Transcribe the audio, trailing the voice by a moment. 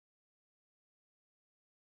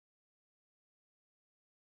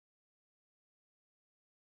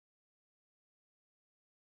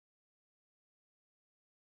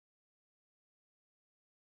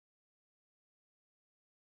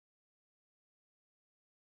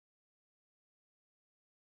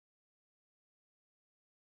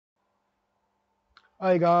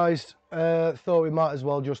Hey guys, thought we might as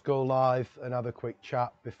well just go live and have a quick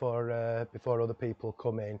chat before other people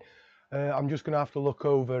come in. I'm just going to have to look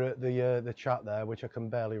over at the chat there, which I can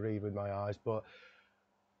barely read with my eyes, but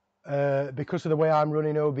because of the way I'm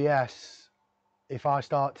running OBS, if I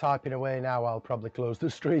start typing away now, I'll probably close the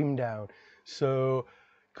stream down. So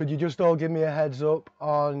could you just all give me a heads up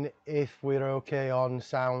on if we're okay on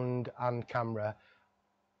sound and camera?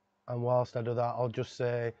 And whilst I do that, I'll just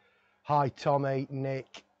say hi Tommy,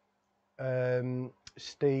 Nick,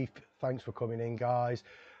 Steve, thanks for coming in guys.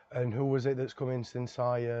 And who was it that's come in since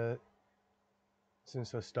I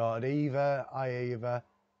started? Eva, hi Eva.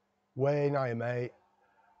 Wayne, hi mate.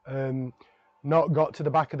 Not got to the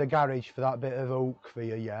back of the garage for that bit of oak for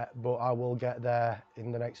you yet, but I will get there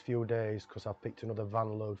in the next few days because I've picked another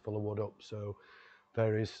van load full of wood up, so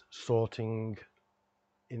there is sorting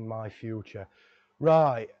in my future.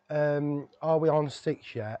 Right, are we on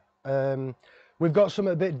 6 yet? We've got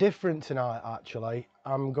something a bit different tonight actually.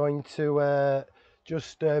 I'm going to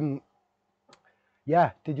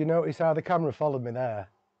yeah, did you notice how the camera followed me there?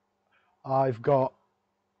 I've got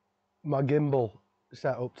my gimbal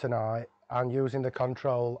set up tonight, and using the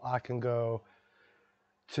control I can go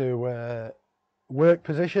to work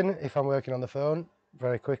position if I'm working on the phone,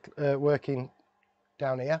 very quick, working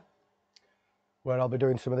down here where I'll be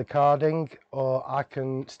doing some of the carding, or I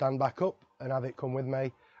can stand back up and have it come with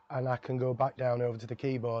me, and I can go back down over to the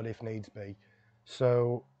keyboard if needs be.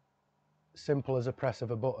 So simple as a press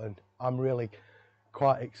of a button. I'm really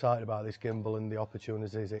quite excited about this gimbal and the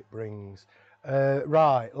opportunities it brings.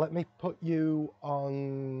 Right, let me put you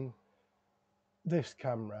on this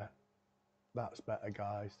camera. That's better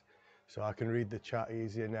guys, so I can read the chat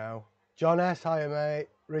easier now. John S, hiya mate.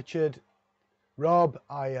 Richard, Rob,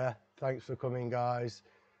 hiya. Thanks for coming guys.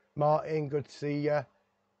 Martin, good to see you.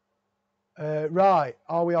 Right,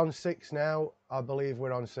 are we on 6 now? I believe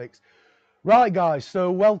we're on 6. Right guys, so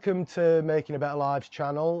welcome to Making a Better Lives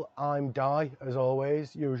channel. I'm Di, as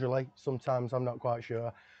always, usually. Sometimes I'm not quite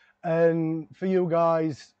sure. And for you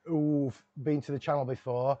guys who've been to the channel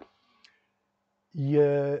before,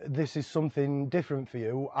 this is something different for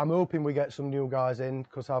you. I'm hoping we get some new guys in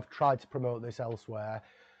because I've tried to promote this elsewhere.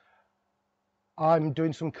 I'm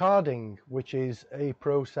doing some carding, which is a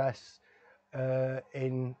process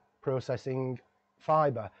in processing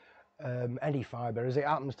fibre, any fibre. As it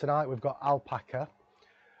happens tonight, we've got alpaca.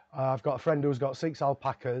 I've got a friend who's got 6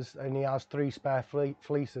 alpacas, and he has 3 spare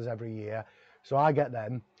fleeces every year. So I get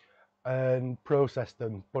them and process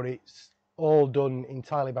them, but it's all done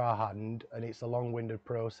entirely by hand, and it's a long-winded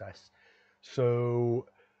process. So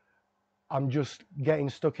I'm just getting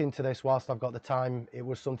stuck into this whilst I've got the time. It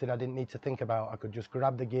was something I didn't need to think about. I could just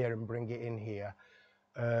grab the gear and bring it in here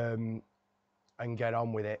and get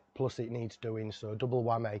on with it. Plus it needs doing, so double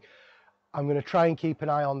whammy. I'm going to try and keep an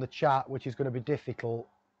eye on the chat, which is going to be difficult,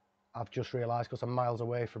 I've just realised, because I'm miles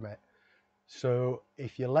away from it. So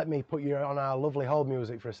if you let me put you on our lovely hold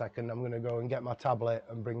music for a second, I'm going to go and get my tablet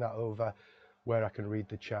and bring that over where I can read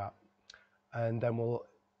the chat. And then we'll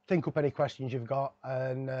think up any questions you've got,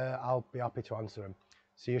 and I'll be happy to answer them.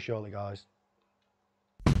 See you shortly, guys.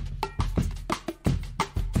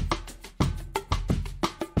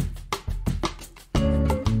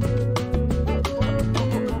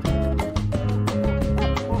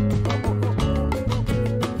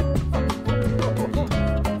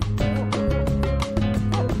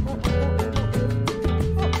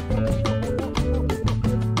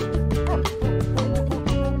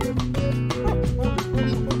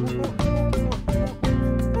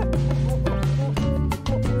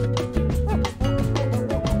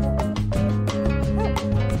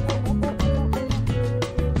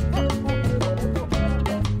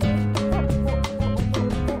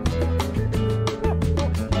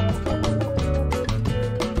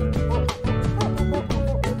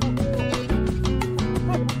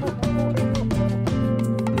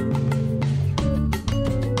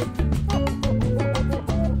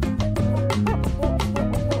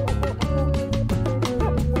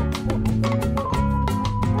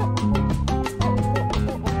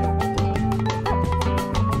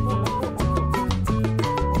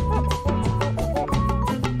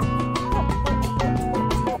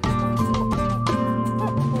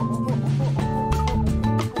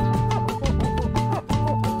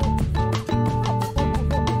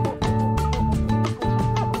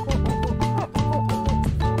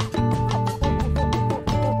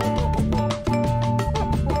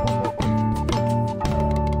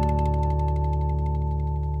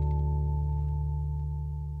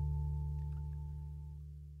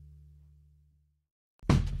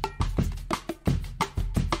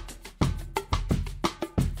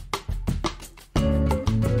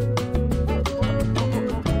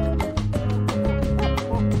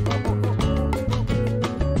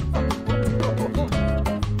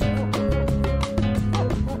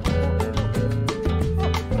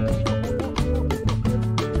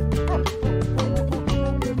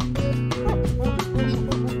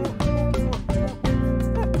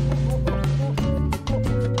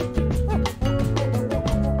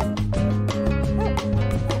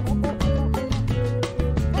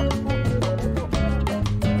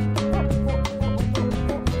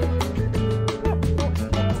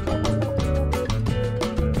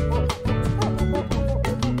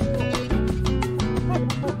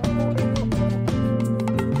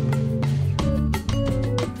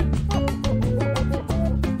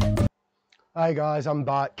 Hi guys, I'm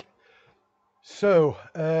back. So,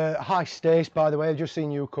 hi Stace, by the way, I've just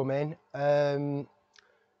seen you come in. I'm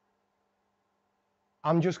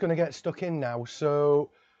just going to get stuck in now.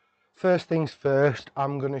 So, first things first,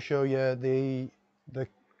 I'm going to show you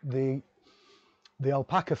the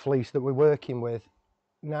alpaca fleece that we're working with.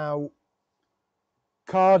 Now,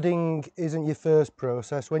 carding isn't your first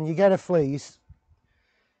process. When you get a fleece,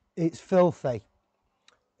 it's filthy.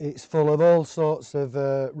 It's full of all sorts of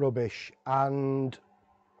rubbish, and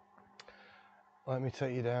let me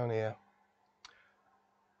take you down here.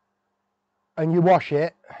 And you wash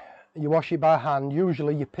it by hand.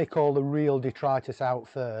 Usually you pick all the real detritus out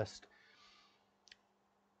first,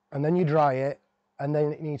 and then you dry it, and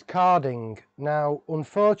then it needs carding. Now,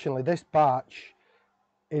 unfortunately, this batch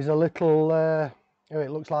is a little, it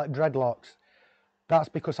looks like dreadlocks. That's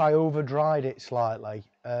because I over dried it slightly.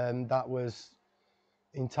 That was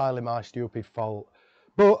entirely my stupid fault.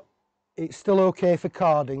 But it's still okay for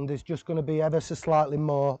carding. There's just going to be ever so slightly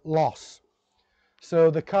more loss.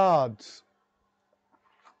 So the cards,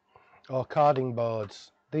 or carding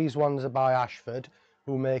boards, these ones are by Ashford,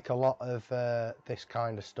 who make a lot of this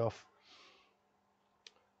kind of stuff.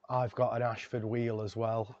 I've got an Ashford wheel as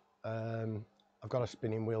well. I've got a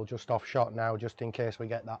spinning wheel just off shot now, just in case we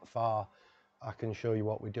get that far. I can show you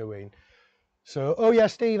what we're doing. So, oh yeah,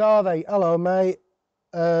 Steve, are they? Hello, mate.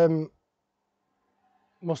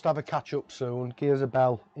 Must have a catch up soon. Give us a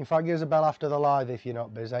bell. In fact, give us a bell after the live if you're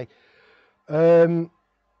not busy. So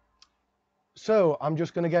I'm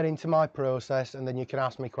just going to get into my process, and then you can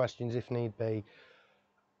ask me questions if need be.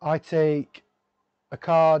 I take a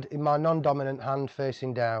card in my non-dominant hand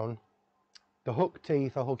facing down. The hook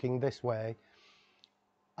teeth are hooking this way.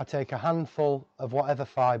 I take a handful of whatever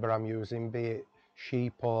fibre I'm using, be it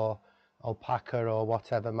sheep or alpaca or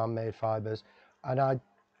whatever man-made fibres, and I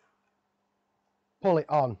pull it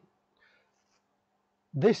on.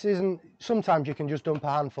 This isn't, sometimes you can just dump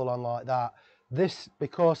a handful on like that. This,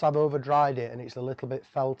 because I've over dried it and it's a little bit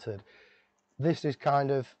felted, this is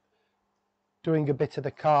kind of doing a bit of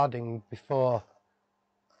the carding before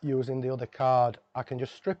using the other card. I can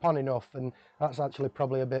just strip on enough, and that's actually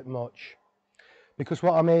probably a bit much, because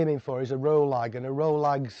what I'm aiming for is a roll lag, and a roll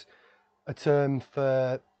lag's a term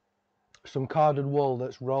for some carded wool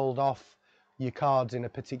that's rolled off your cards in a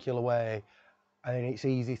particular way, and it's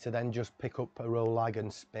easy to then just pick up a roll lag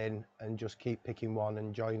and spin and just keep picking one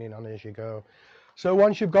and joining on as you go. So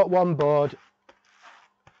once you've got one board,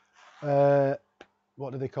 what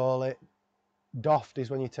do they call it? Doffed is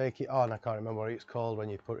when you take it on. I can't remember what it's called when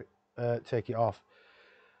you put it, take it off.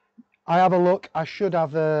 I have a look. I should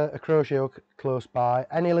have a crochet hook close by.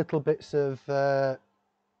 Any little bits of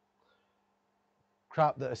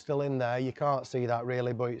crap that are still in there, you can't see that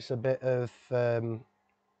really, but it's a bit of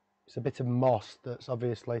moss that's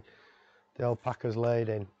obviously the alpaca's laid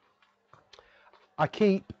in. I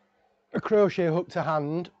keep a crochet hook to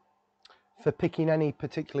hand for picking any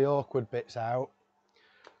particularly awkward bits out,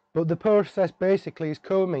 but the process basically is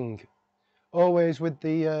combing, always with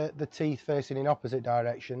the teeth facing in opposite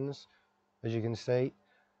directions, as you can see.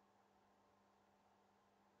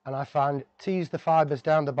 And I find tease the fibres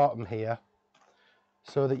down the bottom here,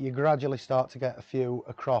 so that you gradually start to get a few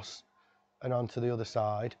across and onto the other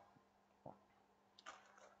side,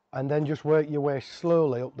 and then just work your way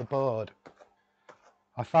slowly up the board.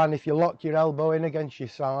 I find if you lock your elbow in against your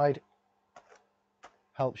side,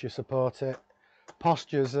 helps you support it.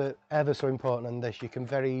 Postures are ever so important in this. You can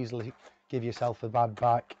very easily give yourself a bad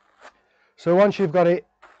back. So once you've got it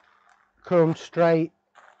combed straight,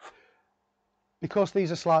 because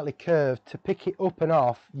these are slightly curved, to pick it up and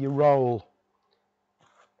off, you roll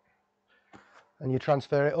and you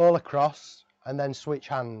transfer it all across and then switch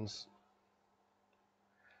hands.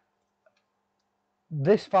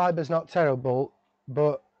 This fiber's not terrible,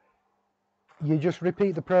 but you just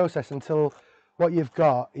repeat the process until what you've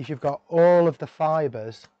got is you've got all of the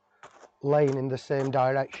fibres laying in the same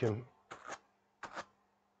direction,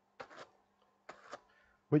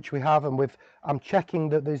 which we have. And I'm checking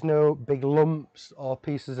that there's no big lumps or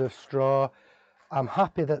pieces of straw. I'm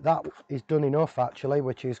happy that that is done enough actually,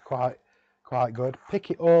 which is quite good.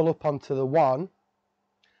 Pick it all up onto the one,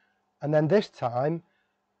 and then this time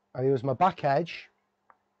I use my back edge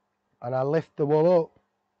and I lift the wool up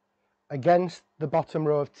against the bottom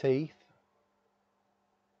row of teeth,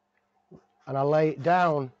 and I lay it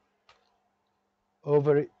down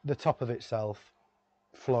over the top of itself,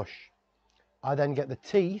 flush. I then get the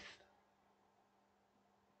teeth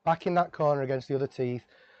back in that corner against the other teeth,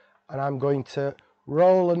 and I'm going to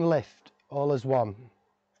roll and lift all as one.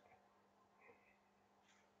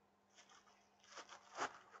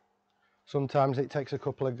 Sometimes it takes a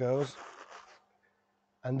couple of goes.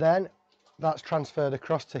 and then that's transferred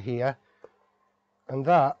across to here, and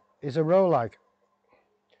that is a row lag.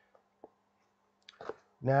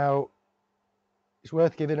 Now it's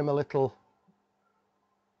worth giving them a little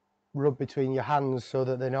rub between your hands so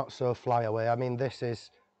that they're not so fly away. I mean, this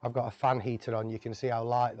is, I've got a fan heater on, you can see how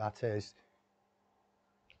light that is.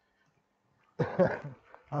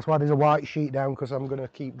 That's why there's a white sheet down, because I'm going to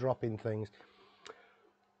keep dropping things.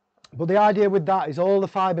 But the idea with that is all the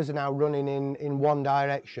fibres are now running in one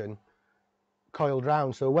direction, coiled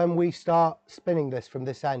round. So when we start spinning this from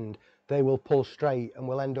this end, they will pull straight and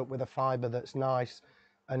we'll end up with a fibre that's nice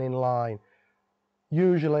and in line.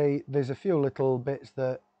 Usually there's a few little bits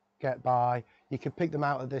that get by. You can pick them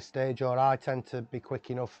out at this stage, or I tend to be quick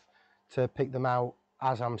enough to pick them out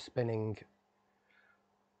as I'm spinning.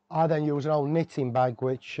 I then use an old knitting bag,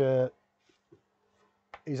 which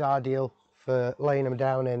is ideal for laying them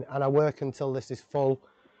down in, and I work until this is full,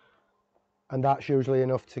 and that's usually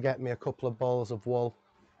enough to get me a couple of balls of wool,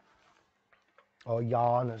 or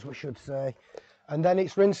yarn as we should say, and then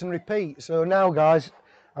it's rinse and repeat. So now guys,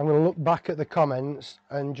 I'm going to look back at the comments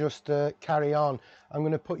and just carry on. I'm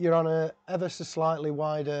going to put you on a ever so slightly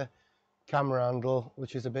wider camera handle,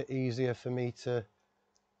 which is a bit easier for me to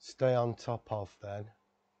stay on top of then.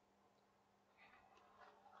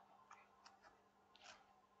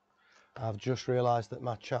 I've just realised that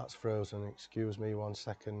my chat's frozen. Excuse me 1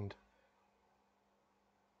 second.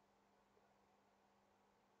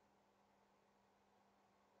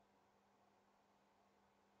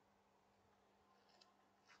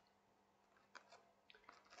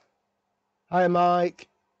 Hi Mike.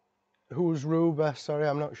 Who's Ruba? Sorry,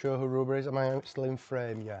 I'm not sure who Ruba is. Am I still in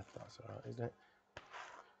frame? Yeah, that's alright, isn't it?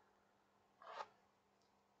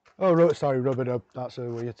 Oh, sorry, Rubber Dub. That's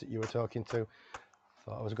who you were talking to.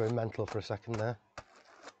 Thought I was going mental for a second there.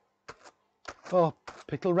 Oh,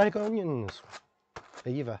 pickled red onions.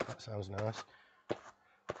 Beaver, that sounds nice.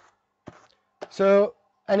 So,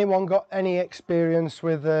 anyone got any experience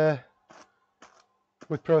with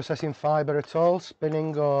processing fibre at all?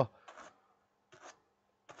 Spinning or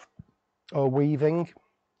weaving?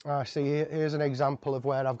 I see, here's an example of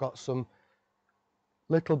where I've got some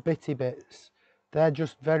little bitty bits. They're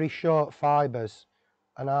just very short fibres,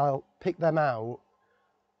 and I'll pick them out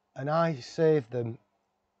and I save them.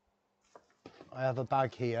 I have a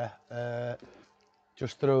bag here,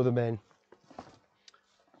 just throw them in.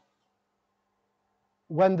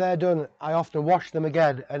 When they're done, I often wash them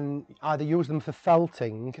again and either use them for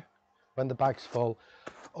felting when the bag's full,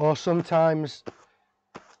 or sometimes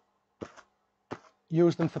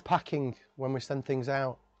use them for packing when we send things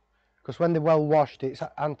out. Because when they're well washed, it's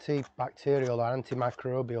antibacterial or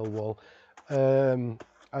antimicrobial wool.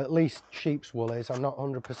 At least sheep's wool is. I'm not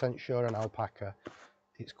 100% sure on alpaca.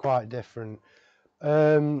 It's quite different.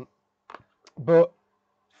 But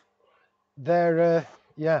there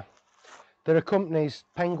are companies,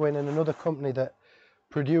 Penguin and another company, that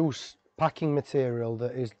produce packing material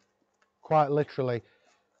that is quite literally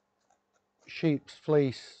sheep's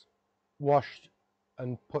fleece washed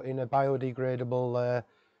and put in a biodegradable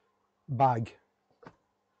bag.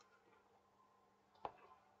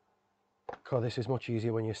 God, this is much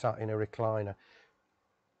easier when you're sat in a recliner.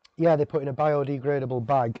 Yeah, they put in a biodegradable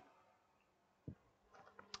bag,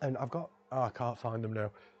 and I can't find them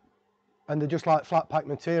now, and they're just like flat pack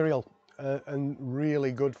material, and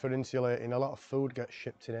really good for insulating. A lot of food gets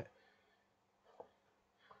shipped in it.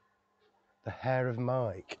 The hair of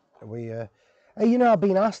Mike. Hey, you know, I've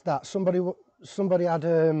been asked that. Somebody had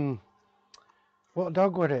what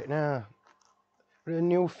dog was it now? A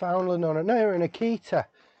Newfoundland on it. No, an Akita.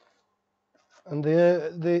 And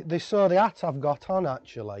they saw the hat I've got on,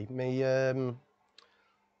 actually.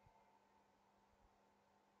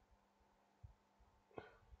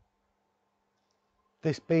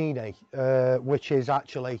 This beanie, which is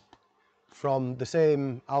actually from the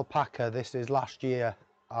same alpaca. This is last year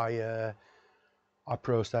I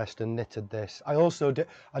processed and knitted this. I also did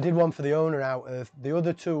one for the owner out of the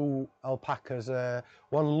other two alpacas.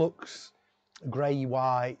 One looks grey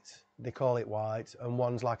white, they call it white, and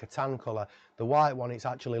one's like a tan colour. The white one, it's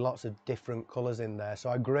actually lots of different colours in there,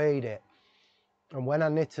 so I greyed it. And when I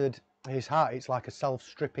knitted his hat, it's like a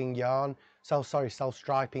self-striping yarn,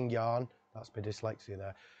 self-striping yarn. That's my dyslexia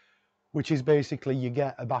there. Which is basically you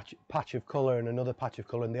get a patch of colour and another patch of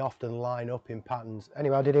colour, and they often line up in patterns.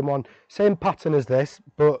 Anyway, I did him one, same pattern as this,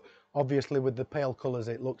 but obviously with the pale colours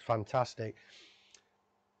it looks fantastic.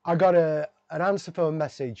 I got an answer phone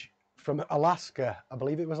message from Alaska. I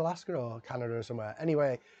believe it was Alaska or Canada or somewhere.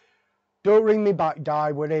 Anyway, don't ring me back,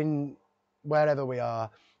 Di. We're in wherever we are.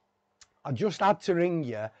 I just had to ring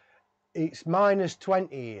you. It's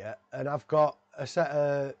 -20 here, and I've got a set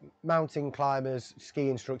of mountain climbers, ski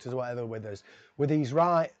instructors, whatever, with us, with these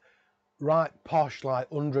right posh, like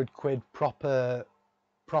 £100 proper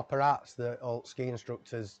hats that all ski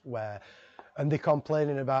instructors wear, and they're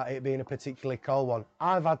complaining about it being a particularly cold one.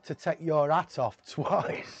 I've had to take your hat off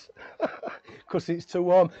twice because it's too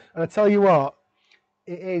warm. And I tell you what,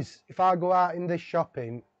 it is. If I go out in this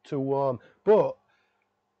shopping, too warm. But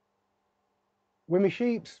with my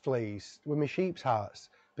sheep's fleece, with my sheep's hats,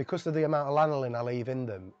 because of the amount of lanolin I leave in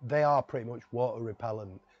them, they are pretty much water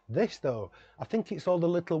repellent. This though, I think it's all the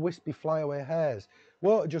little wispy flyaway hairs.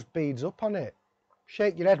 Water just beads up on it.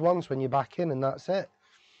 Shake your head once when you're back in and that's it.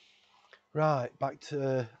 Right, back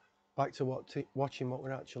to watching what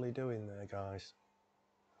we're actually doing there, guys.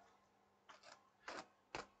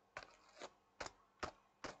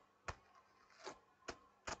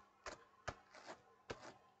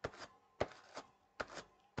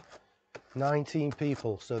 "19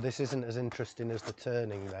 people, so this isn't as interesting as the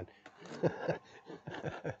turning then."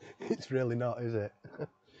 It's really not, is it?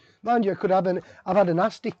 Mind you, I've had a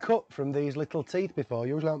nasty cut from these little teeth before,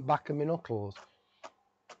 usually on the back of my knuckles.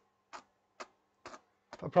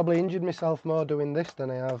 I've probably injured myself more doing this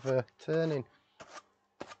than I have turning.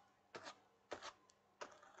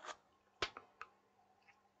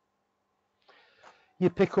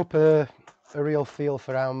 You pick up a real feel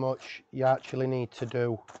for how much you actually need to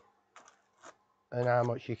do and how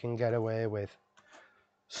much you can get away with.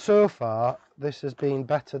 So far, this has been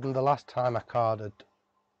better than the last time I carded.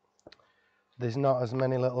 There's not as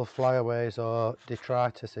many little flyaways or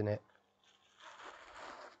detritus in it.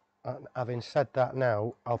 And having said that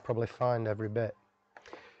now, I'll probably find every bit.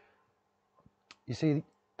 You see,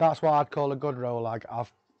 that's what I'd call a good roll lag.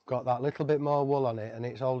 I've got that little bit more wool on it and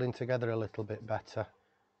it's holding together a little bit better.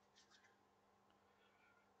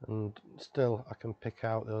 And still I can pick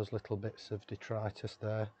out those little bits of detritus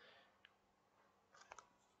there.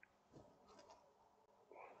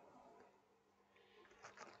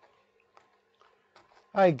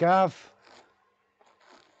 Hi Gav.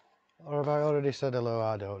 Or have I already said hello?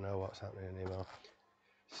 I don't know what's happening anymore.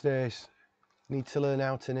 Stace, need to learn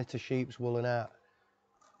how to knit a sheep's woolen hat.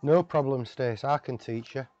 No problem, Stace, I can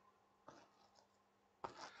teach you.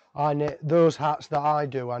 I knit those hats that I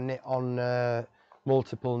do, I knit on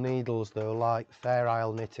multiple needles though, like Fair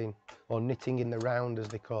Isle knitting, or knitting in the round as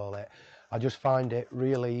they call it. I just find it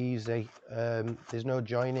really easy. There's no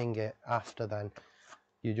joining it after then.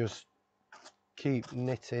 You just keep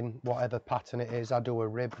knitting whatever pattern it is. I do a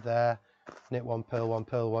rib there, knit one, purl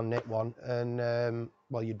one, knit one, and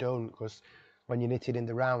well, you don't, because when you're knitting in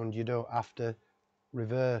the round you don't have to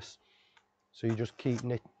reverse, so you just keep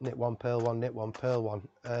knit one, purl one, knit one, purl one,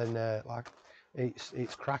 and like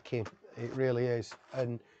it's cracking, it really is.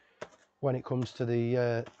 And when it comes to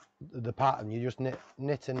the pattern, you just knit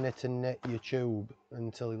and knit your tube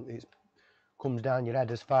until it comes down your head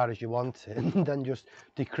as far as you want it, and then just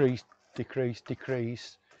decrease.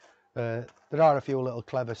 There are a few little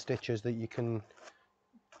clever stitches that you can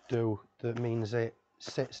do that means it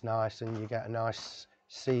sits nice and you get a nice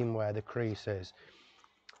seam where the crease is.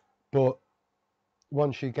 But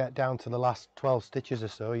once you get down to the last 12 stitches or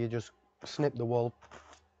so, you just snip the wool,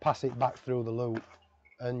 pass it back through the loop,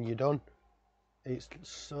 and you're done. It's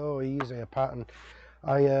so easy a pattern.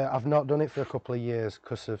 I've not done it for a couple of years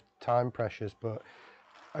because of time pressures, but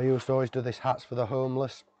I used to always do this hats for the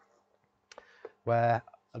homeless, where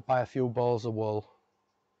I'd buy a few balls of wool.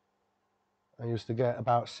 I used to get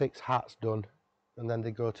about 6 hats done, and then they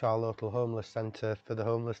go to our local homeless centre for the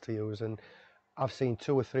homeless to use, and I've seen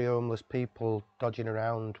 2 or 3 homeless people dodging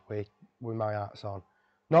around with my hats on.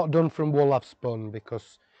 Not done from wool I've spun,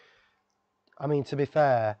 because, I mean, to be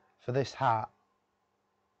fair, for this hat,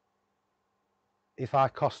 if I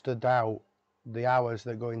costed out the hours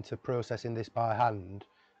that go into processing this by hand,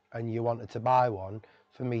 and you wanted to buy one,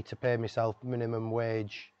 for me to pay myself minimum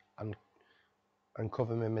wage and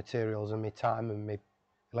cover my materials and my time and my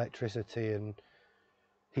electricity and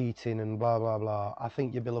heating and blah blah blah, I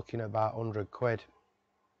think you'd be looking at about £100,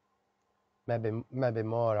 maybe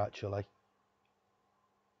more actually.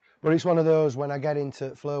 But it's one of those, when I get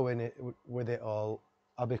into flowing with it all,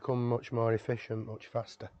 I become much more efficient, much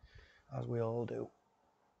faster, as we all do.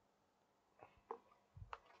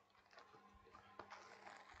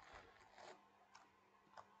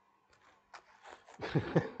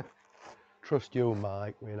 Trust you,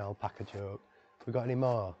 Mike, with an alpaca joke. We got any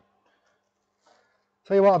more?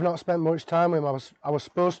 Tell you what, I've not spent much time with them. I was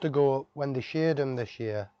supposed to go when they sheared them this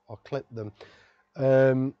year, or clipped them,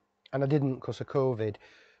 and I didn't because of COVID.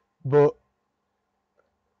 But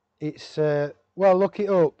it's well, look it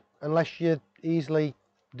up, unless you're easily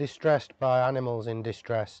distressed by animals in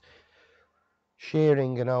distress.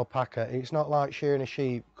 shearing an alpaca, it's not like shearing a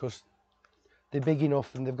sheep, because they're big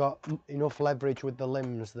enough and they've got enough leverage with the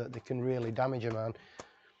limbs that they can really damage a man.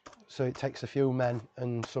 So it takes a few men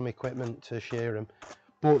and some equipment to shear them,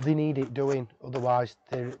 but they need it doing, otherwise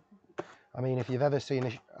they're, I mean, if you've ever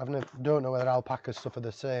seen don't know whether alpacas suffer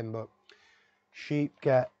the same, but sheep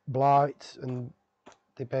get blight and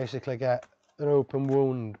they basically get an open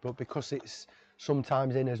wound, but because it's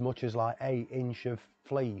sometimes in as much as like 8 inch of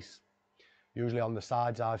fleece, usually on the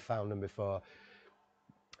sides, I've found them before,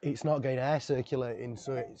 it's not getting air circulating,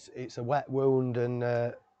 so it's a wet wound, and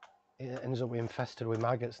it ends up infested with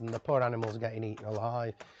maggots, and the poor animal's getting eaten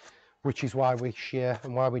alive, which is why we shear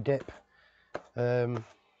and why we dip. I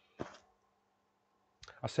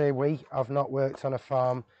say I've not worked on a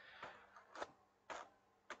farm,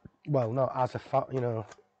 well, not as a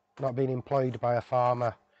not being employed by a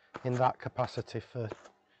farmer in that capacity for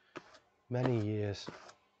many years.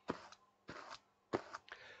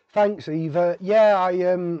 Thanks, Eva. Yeah,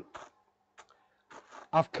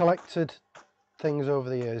 I've collected things over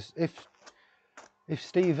the years. If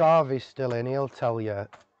Steve Harvey's still in, he'll tell you.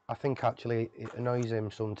 I think actually it annoys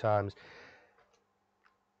him sometimes.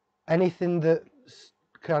 Anything that's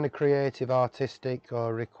kind of creative, artistic,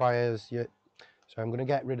 or requires you. So I'm going to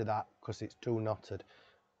get rid of that because it's too knotted.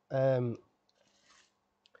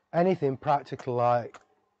 Anything practical, like,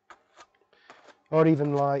 or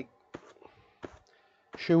even like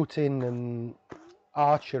shooting and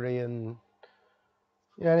archery and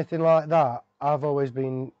anything like that, I've always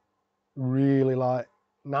been really like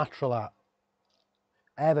natural at,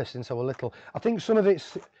 ever since I was little. I think some of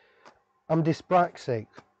it's, I'm dyspraxic,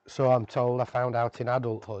 so I'm told, I found out in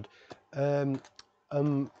adulthood.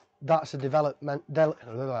 That's a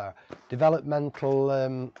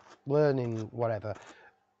developmental learning, whatever.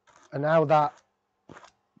 And how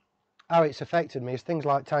it's affected me is things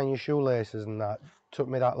like tying your shoelaces, and that took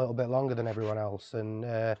me that little bit longer than everyone else, and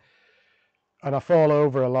I fall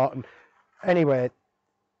over a lot. And anyway,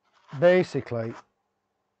 basically,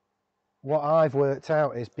 what I've worked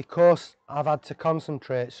out is, because I've had to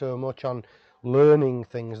concentrate so much on learning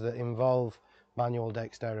things that involve manual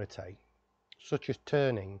dexterity, such as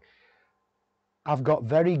turning, I've got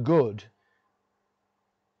very good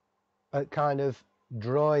at kind of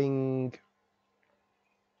drawing.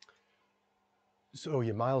 So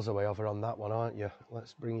you're miles away over on that one, aren't you?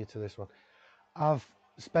 Let's bring you to this one. I've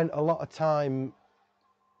spent a lot of time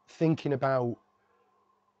thinking about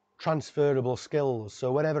transferable skills.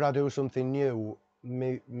 So whenever I do something new,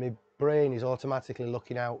 my brain is automatically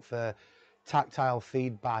looking out for tactile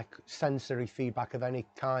feedback, sensory feedback of any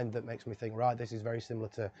kind that makes me think, right, this is very similar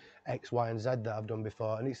to X, Y, and Z that I've done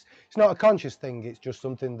before. And it's not a conscious thing, it's just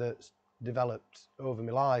something that's developed over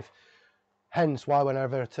my life. Hence why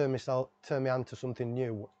whenever I turn my hand to something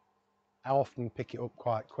new, I often pick it up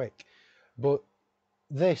quite quick. But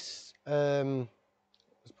this, let's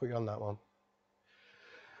put you on that one.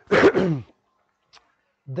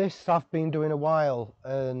 This I've been doing a while,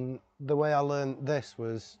 and the way I learned this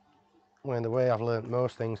was, well, the way I've learned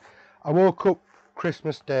most things. I woke up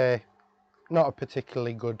Christmas Day, not a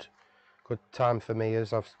particularly good time for me,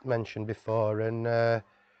 as I've mentioned before, and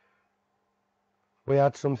we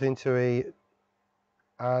had something to eat,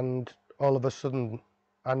 and all of a sudden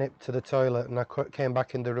I nipped to the toilet, and I came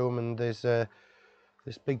back in the room, and there's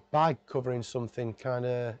this big bag covering something kind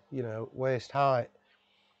of, waist height.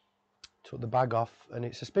 Took the bag off, and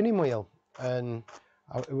it's a spinning wheel, and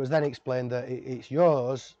it was then explained that it's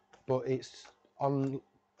yours, but it's on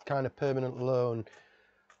kind of permanent loan.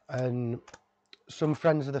 And some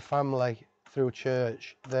friends of the family through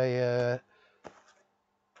church, they're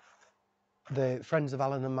friends of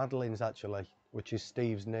Alan and Madeline's, actually, which is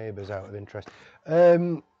Steve's neighbours, out of interest.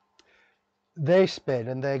 They spin,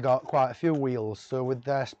 and they got quite a few wheels, so with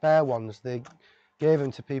their spare ones they gave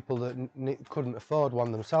them to people that couldn't afford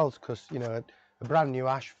one themselves, because a brand new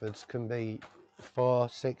Ashford's can be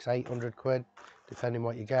 400, 600, 800 quid, depending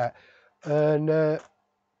what you get. And I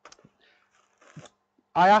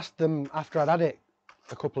asked them after I'd had it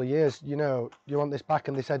a couple of years, you want this back?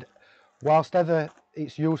 And they said, whilst ever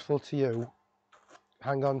it's useful to you,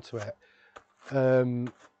 hang on to it.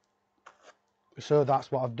 So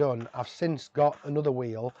that's what I've done. I've since got another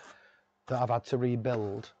wheel that I've had to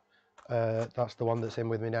rebuild. That's the one that's in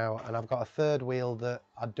with me now, and I've got a third wheel that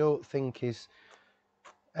I don't think is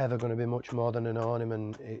ever going to be much more than an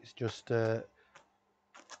ornament. It's just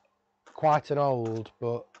quite an old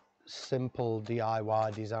but simple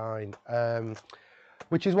DIY design,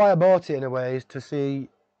 which is why I bought it in a way, is to see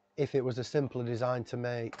if it was a simpler design to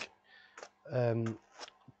make.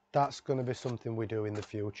 That's going to be something we do in the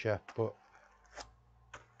future, but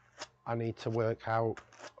I need to work out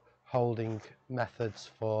holding methods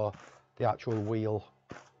for the actual wheel,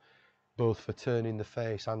 both for turning the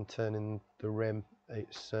face and turning the rim.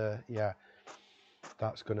 It's yeah,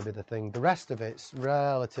 that's going to be the thing. The rest of it's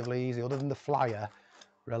relatively easy, other than the flyer,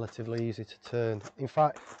 relatively easy to turn. In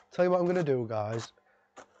fact, tell you what I'm going to do, guys.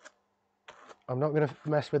 I'm not going to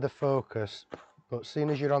mess with the focus, but seeing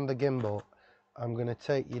as you're on the gimbal, I'm going to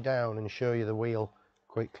take you down and show you the wheel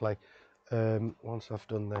quickly once I've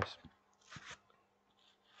done this.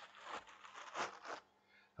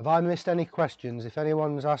 Have I missed any questions? If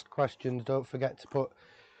anyone's asked questions, don't forget to put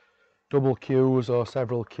double Qs or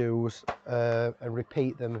several Qs and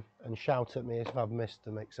repeat them and shout at me if I've missed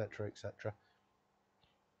them, etc, etc.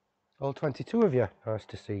 All 22 of you, nice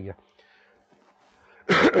to see you.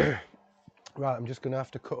 Right, I'm just going to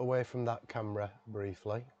have to cut away from that camera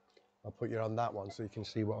briefly. I'll put you on that one so you can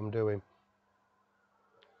see what I'm doing.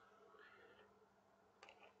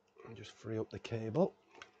 I'll just free up the cable.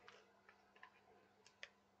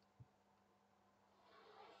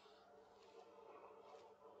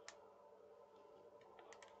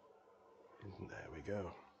 There we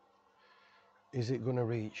go. Is it going to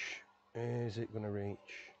reach? Is it going to reach?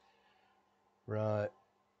 Right,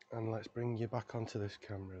 and let's bring you back onto this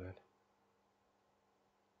camera then.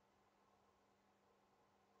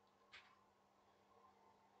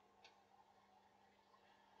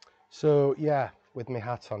 So yeah, with my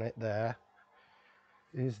hat on it, there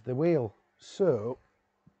is the wheel. So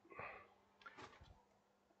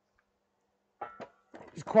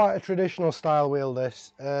it's quite a traditional style wheel,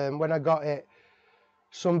 this. When I got it,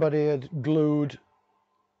 somebody had glued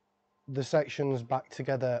the sections back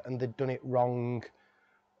together and they'd done it wrong.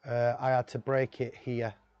 I had to break it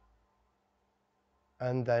here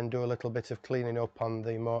and then do a little bit of cleaning up on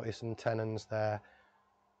the mortise and tenons there.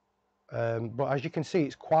 But as you can see,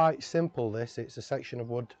 it's quite simple, this. It's a section of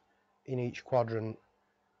wood in each quadrant.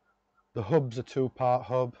 The hub's a two-part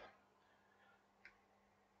hub.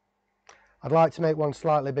 I'd like to make one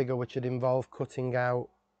slightly bigger, which would involve cutting out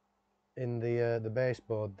in the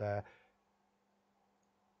baseboard there.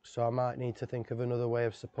 So I might need to think of another way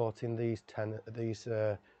of supporting these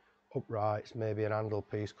uprights, maybe an handle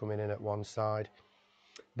piece coming in at one side.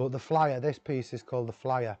 But the flyer, this piece is called the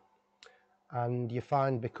flyer, and you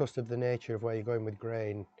find because of the nature of where you're going with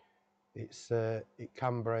grain, it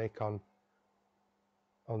can break on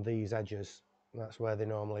these edges. That's where they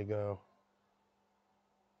normally go.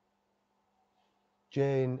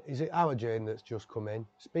 Jane, is it our Jane that's just come in?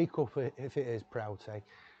 Speak up if it is, Prouty.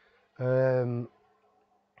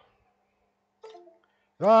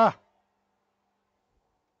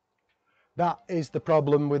 That is the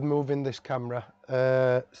problem with moving this camera.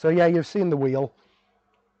 So yeah, you've seen the wheel.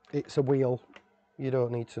 It's a wheel. You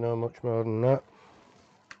don't need to know much more than that.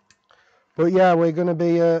 But yeah, we're going to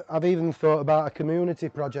be, I've even thought about a community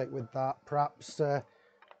project with that. Perhaps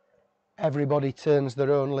everybody turns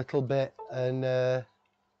their own little bit and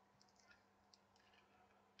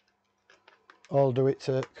all do it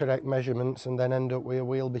to correct measurements and then end up with a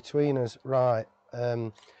wheel between us. Right,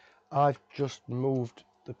 I've just moved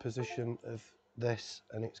the position of this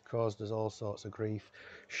and it's caused us all sorts of grief.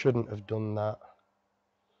 Shouldn't have done that.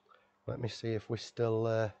 Let me see if we're still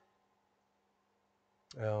oh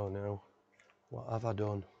no, what have I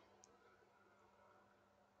done?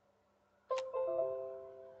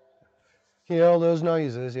 Hear all those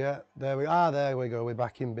noises? Yeah, there we are. There we go, we're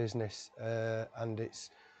back in business. And it's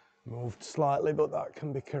moved slightly, but that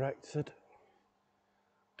can be corrected.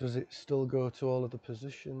 Does it still go to all of the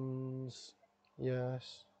positions?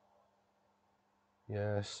 Yes.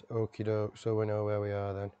 Yes, okie doke, so we know where we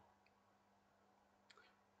are then.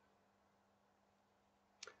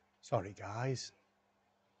 Sorry guys.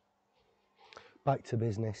 Back to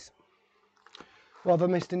business. What have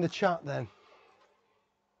I missed in the chat then?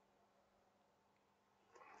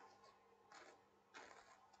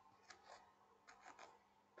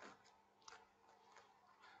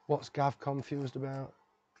 What's Gav confused about?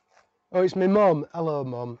 Oh, it's my mum. Hello,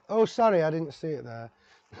 mum. Oh, sorry, I didn't see it there.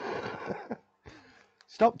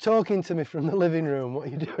 Stop talking to me from the living room. What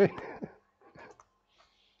are you doing?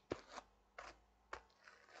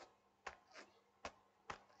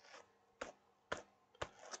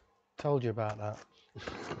 Told you about that.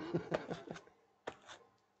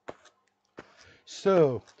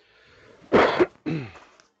 So,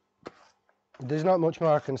 there's not much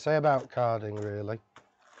more I can say about carding, really.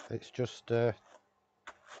 It's just a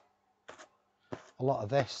lot of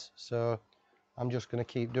this. So, I'm just going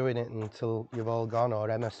to keep doing it until you've all gone, or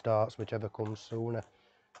Emma starts, whichever comes sooner.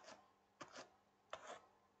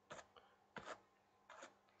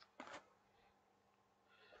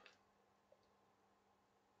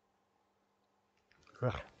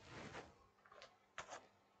 Ugh.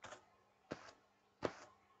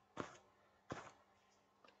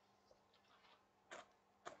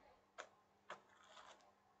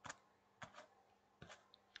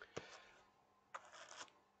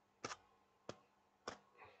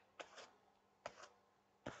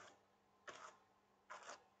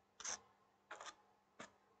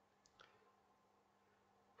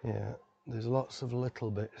 Yeah, there's lots of little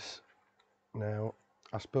bits now.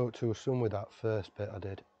 I spoke to some with that first bit I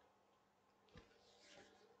did.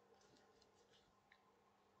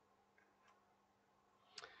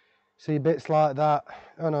 See bits like that.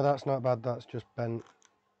 Oh no, that's not bad, that's just bent.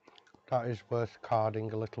 That is worth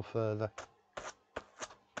carding a little further.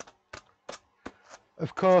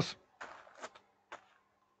 Of course,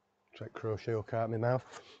 check crochet hook out of my mouth.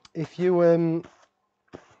 If you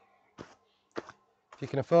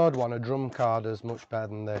can afford one, a drum carder's much better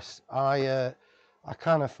than this. I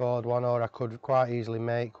can afford one, or I could quite easily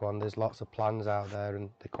make one. There's lots of plans out there and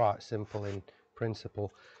they're quite simple in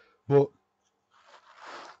principle. But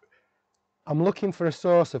I'm looking for a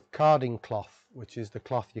source of carding cloth, which is the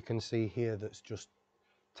cloth you can see here that's just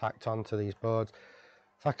tacked onto these boards.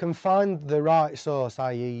 If I can find the right source,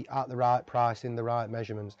 i.e. at the right price, in the right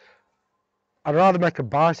measurements, I'd rather make a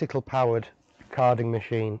bicycle powered carding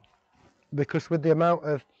machine, because with the amount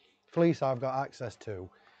of fleece I've got access to,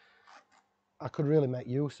 I could really make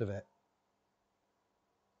use of it.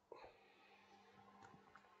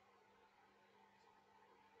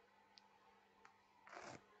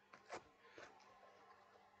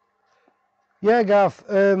 Yeah, Gav,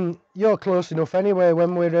 you're close enough anyway.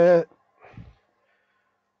 When we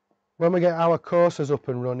get our courses up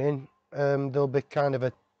and running, there'll be kind of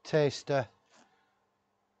a taster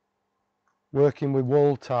working with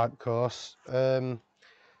wool type course.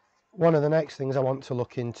 One of the next things I want to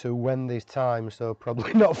look into when there's time, so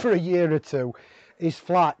probably not for a year or two, is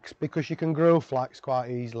flax, because you can grow flax quite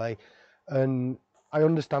easily. And I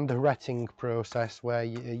understand the retting process where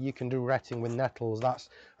you can do retting with nettles.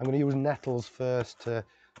 I'm going to use nettles first to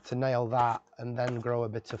nail that, and then grow a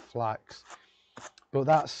bit of flax. But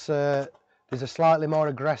there's a slightly more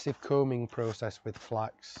aggressive combing process with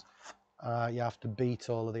flax. You have to beat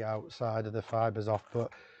all of the outside of the fibres off, but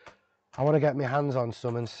I want to get my hands on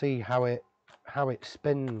some and see how it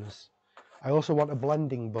spins. I also want a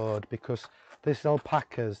blending board, because this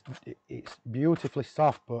alpaca's, it's beautifully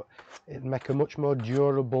soft, but it'd make a much more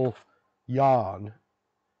durable yarn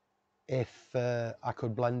if I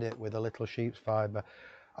could blend it with a little sheep's fibre.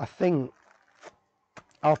 I think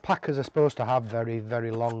alpacas are supposed to have very,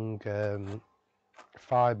 very long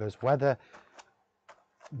fibres. Whether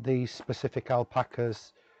these specific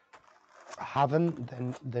alpacas haven't,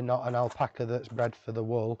 then they're not an alpaca that's bred for the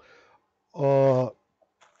wool, or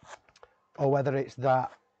whether it's that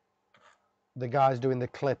the guys doing the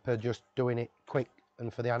clip are just doing it quick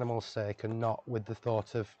and for the animal's sake, and not with the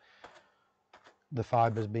thought of the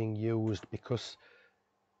fibres being used, because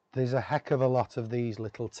there's a heck of a lot of these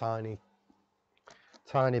little tiny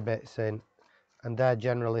bits in, and they're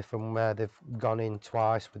generally from where they've gone in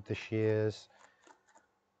twice with the shears,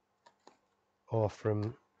 or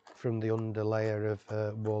from the under layer of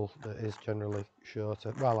wool that is generally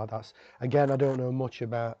shorter. Well, that's, again, I don't know much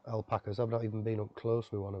about alpacas. I've not even been up close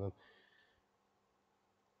with one of them.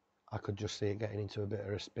 I could just see it getting into a bit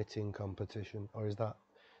of a spitting competition. Or is that,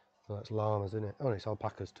 oh, that's llamas, isn't it? Oh, it's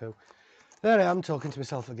alpacas too. There I am, talking to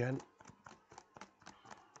myself again.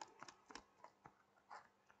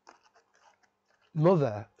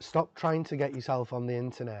 Mother, stop trying to get yourself on the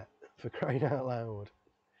internet, for crying out loud.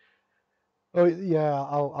 Oh yeah,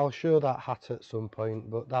 I'll show that hat at some point,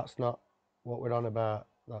 but that's not what we're on about.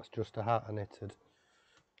 That's just a hat I knitted.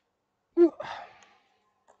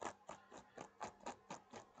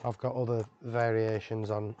 I've got other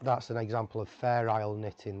variations on. That's an example of fair isle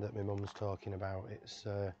knitting that my mum's talking about. It's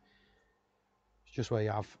just where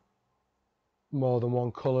you have more than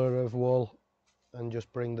one colour of wool and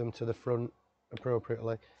just bring them to the front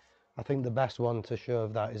appropriately. I think the best one to show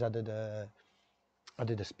of that is I did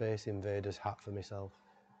a Space Invaders hat for myself.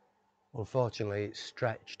 Unfortunately, it's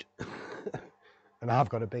stretched, and I've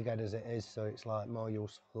got a big head as it is, so it's like more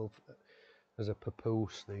useful as a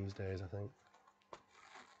papoose these days, I think.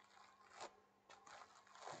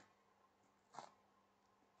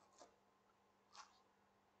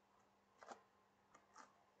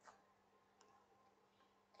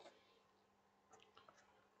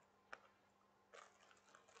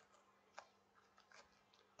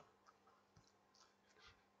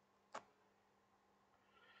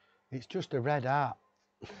 It's just a red hat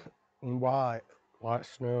and white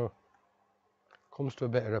snow. Comes to a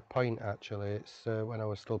bit of a point actually. It's when I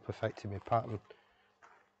was still perfecting my pattern.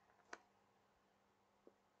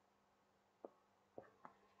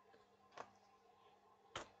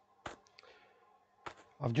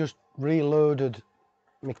 I've just reloaded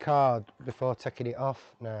my card before taking it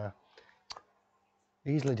off now.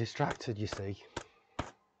 Easily distracted, you see.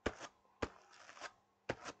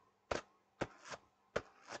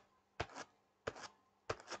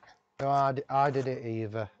 No, I did it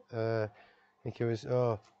either. I think it was,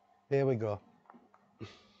 oh, here we go.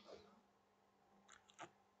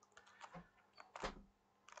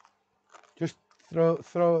 Just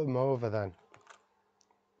throw them over then.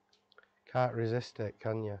 Can't resist it,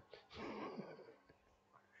 can you?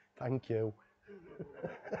 Thank you.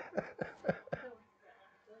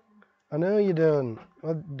 I know you don't.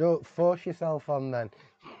 Well, don't force yourself on then.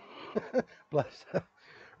 Bless her.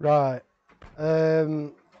 Right.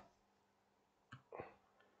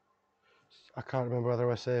 I can't remember whether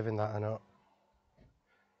we're saving that or not.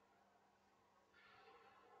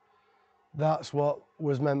 That's what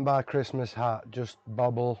was meant by Christmas hat, just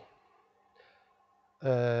bobble.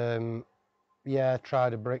 Yeah,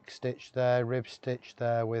 tried a brick stitch there, rib stitch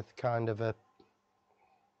there with kind of a...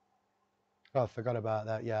 Oh, I forgot about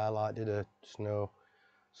that. Yeah, I did a snow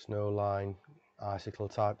line, icicle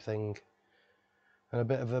type thing. And a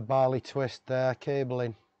bit of a barley twist there,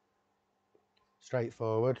 cabling.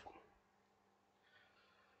 Straightforward.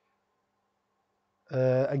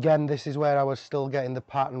 Again, this is where I was still getting the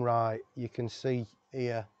pattern right. You can see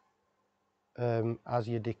here, as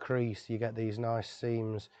you decrease, you get these nice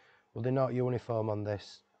seams. Well, they're not uniform on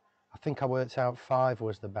this. I think I worked out 5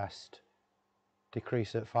 was the best.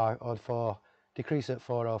 Decrease at 5 or 4. Decrease at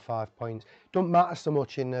 4 or 5 points. Don't matter so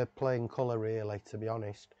much in a plain colour, really, to be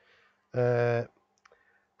honest. That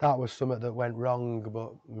was something that went wrong,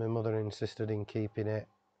 but my mother insisted in keeping it.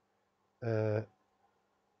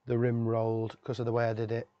 The rim rolled because of the way I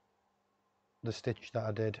did it. The stitch that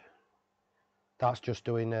I did. That's just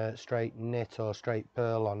doing a straight knit or straight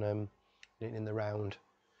purl on knitting in the round.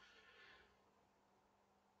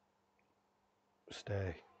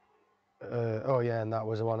 Stay. Oh yeah, and that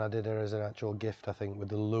was the one I did her as an actual gift, I think, with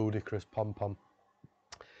the ludicrous pom-pom.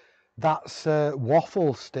 That's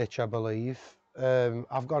waffle stitch, I believe.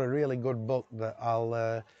 I've got a really good book that I'll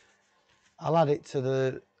add it to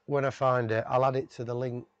the, when I find it, I'll add it to the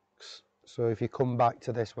links. So if you come back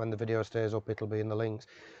to this when the video stays up, it'll be in the links.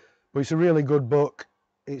 But it's a really good book.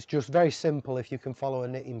 It's just very simple. If you can follow a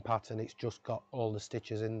knitting pattern, it's just got all the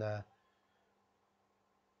stitches in there.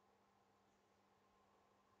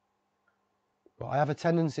 But I have a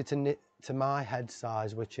tendency to knit to my head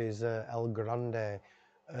size, which is El Grande.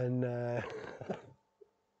 And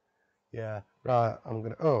yeah, right, I'm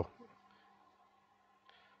gonna, oh.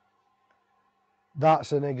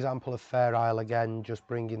 That's an example of Fair Isle again, just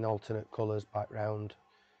bringing alternate colours back round.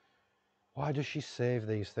 Why does she save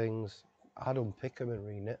these things? I'd unpick them and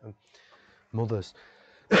re-knit them. Mothers.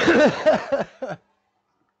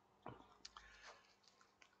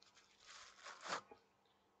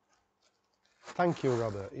 Thank you,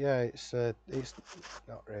 Robert. Yeah, it's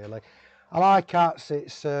not really. I like hats.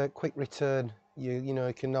 It's quick return. You know,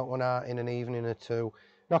 you can knock one out in an evening or two.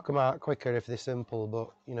 Knock them out quicker if they're simple, but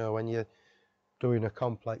you know, when you're doing a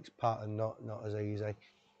complex pattern, not as easy.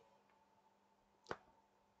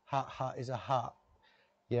 Hat is a hat.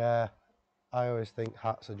 Yeah, I always think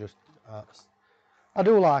hats are just hats. I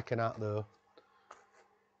do like an hat though,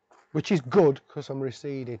 which is good because I'm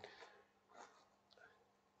receding.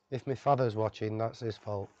 If my father's watching, that's his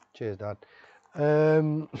fault. Cheers, Dad.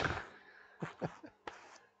 I'm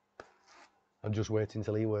just waiting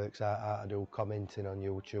till he works out how to do commenting on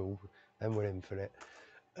YouTube, then we're in for it.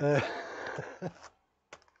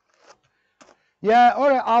 Yeah,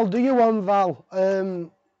 alright, I'll do you one, Val.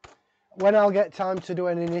 When I'll get time to do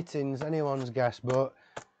any knittings, anyone's guess, but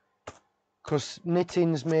because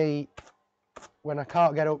knitting's me, when I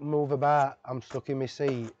can't get up and move about, I'm stuck in my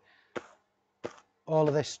seat. All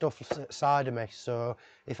of this stuff's side of me, so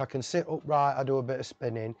if I can sit upright, I do a bit of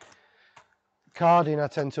spinning. Carding I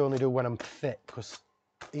tend to only do when I'm fit, because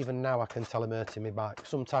even now I can tell I'm hurting my back.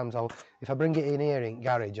 Sometimes if I bring it in here in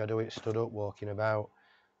garage, I do it stood up walking about.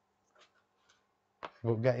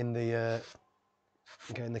 But getting the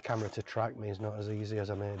camera to track me is not as easy as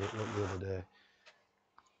I made it look the other day.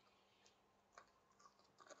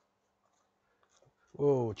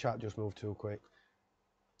 Whoa, chat just moved too quick.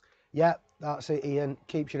 Yeah, that's it, Ian.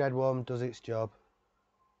 Keeps your head warm, does its job.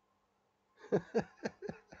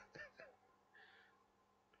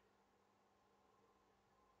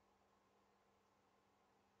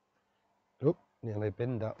 Oh, nearly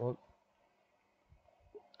binned that one.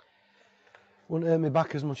 Wouldn't hurt me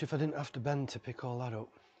back as much if I didn't have to bend to pick all that up.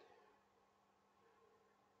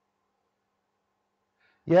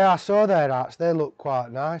 Yeah, I saw their hats. They look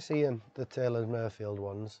quite nice, Ian, the Taylor's Mayfield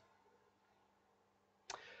ones.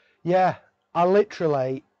 Yeah, I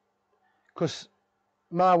literally, because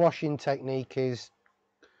my washing technique is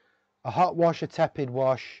a hot wash, a tepid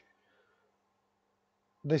wash.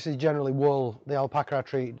 This is generally wool. The alpaca I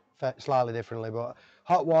treat slightly differently, but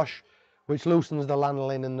hot wash, which loosens the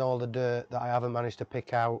lanolin and all the dirt that I haven't managed to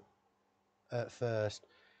pick out at first.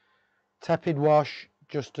 Tepid wash,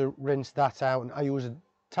 just to rinse that out, and I use a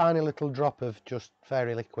tiny little drop of just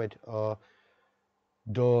fairy liquid or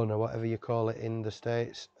Dawn or whatever you call it in the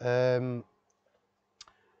States. I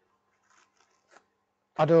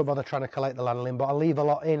don't bother trying to collect the lanolin, but I leave a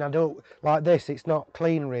lot in. I don't, like this, it's not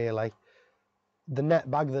clean really. The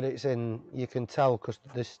net bag that it's in, you can tell because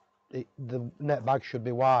the net bag should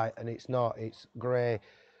be white and it's not, it's grey.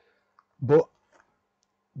 But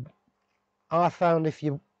I found if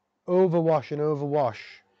you overwash and overwash,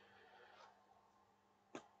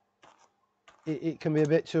 it can be a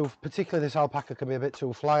bit too, particularly this alpaca can be a bit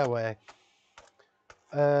too flyaway.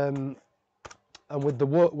 And with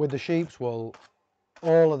the sheep's wool,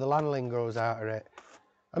 all of the lanolin goes out of it.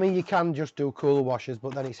 I mean, you can just do cool washes,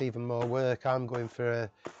 but then it's even more work. I'm going for a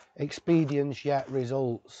expedience yet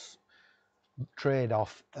results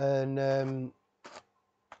trade-off. And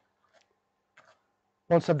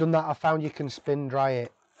once I've done that, I found you can spin dry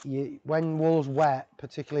it. When wool's wet,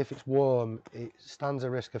 particularly if it's warm, it stands a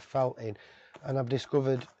risk of felting. And I've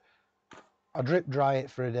discovered I drip dry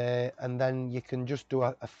it for a day, and then you can just do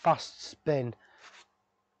a fast spin.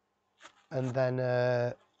 And then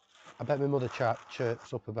I bet my mother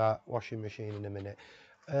chirps up about washing machine in a minute.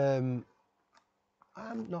 I'm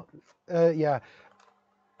not. Yeah,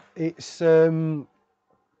 it's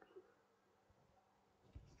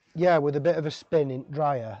yeah, with a bit of a spin in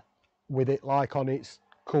dryer, with it like on its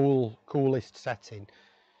coolest setting,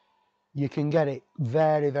 you can get it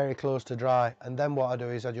very, very close to dry. And then what I do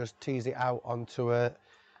is I just tease it out onto a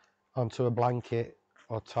blanket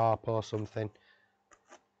or tarp or something.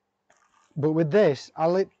 But with this, I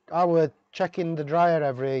was checking the dryer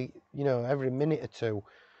every minute or two,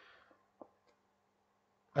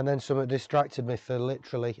 and then something distracted me for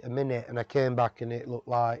literally a minute, and I came back and it looked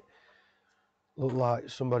like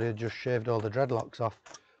somebody had just shaved all the dreadlocks off.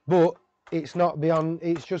 But it's not beyond,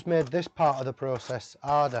 it's just made this part of the process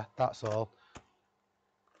harder, that's all.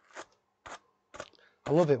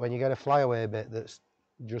 I love it when you get a flyaway bit that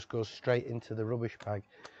just goes straight into the rubbish bag.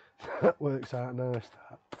 That works out nice.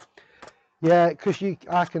 Yeah, because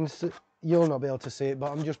you'll not be able to see it,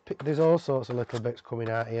 but there's all sorts of little bits coming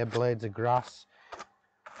out here, blades of grass,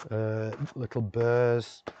 little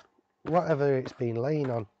burrs, whatever it's been laying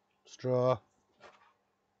on, straw.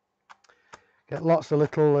 Get lots of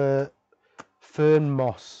little fern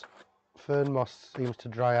moss. Fern moss seems to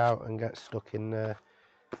dry out and get stuck in the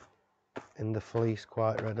fleece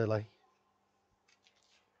quite readily.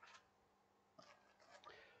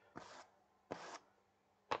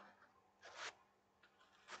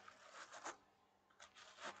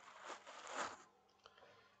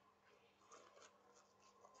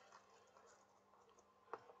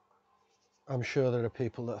 I'm sure there are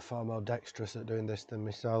people that are far more dexterous at doing this than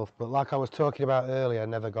myself, but like I was talking about earlier, I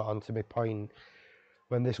never got onto my point.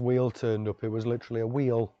 When this wheel turned up, it was literally a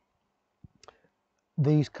wheel,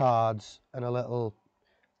 these cards, and a little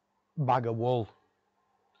bag of wool.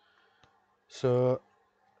 So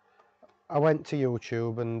I went to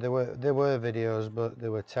YouTube, and there were videos, but they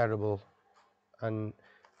were terrible, and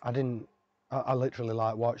I literally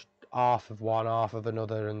like watched half of one, half of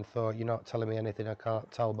another, and thought, you're not telling me anything I can't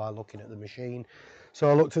tell by looking at the machine. So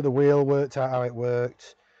I looked at the wheel, worked out how it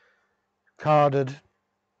worked, carded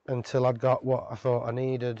until I'd got what I thought I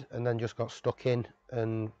needed, and then just got stuck in,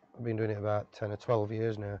 and I've been doing it about 10 or 12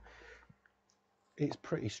 years now. It's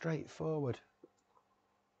pretty straightforward.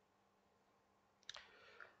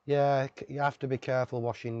 Yeah, you have to be careful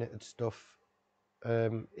washing knitted stuff.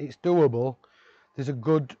 It's doable. There's a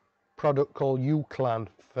good product called U-Clan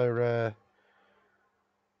for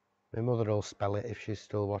my mother will spell it if she's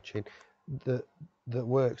still watching, that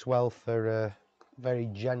works well for very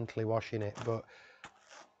gently washing it. But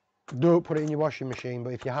don't put it in your washing machine.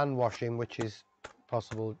 But if you're hand washing, which is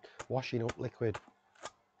possible, washing up liquid,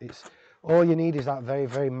 it's all you need is that very,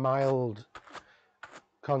 very mild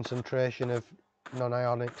concentration of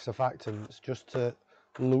non-ionic surfactants just to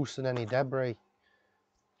loosen any debris.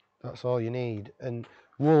 That's all you need. And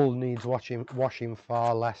wool needs washing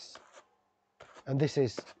far less. And this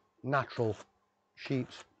is natural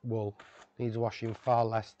sheep's wool, needs washing far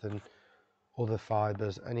less than other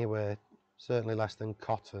fibres anyway, certainly less than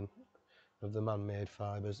cotton of the man-made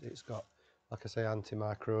fibres. It's got, like I say,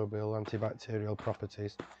 antimicrobial, antibacterial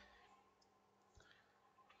properties.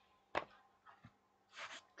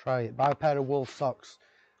 Try it. Buy a pair of wool socks.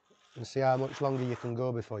 and see how much longer you can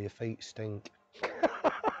go before your feet stink.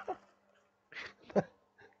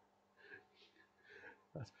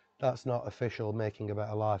 That's not official making a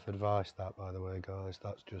better life advice, that, by the way, guys.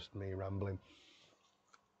 That's just me rambling.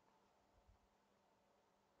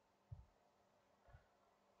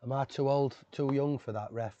 Am I too old, too young for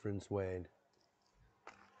that reference, Wayne?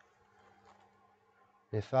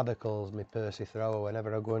 My father calls me Percy Thrower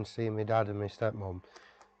whenever I go and see my dad and my stepmom.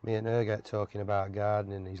 Me and her get talking about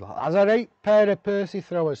gardening. He's like, "Has a right pair of Percy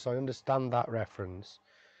Throwers," so I understand that reference.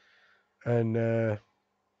 And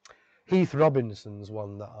Heath Robinson's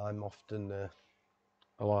one that I'm often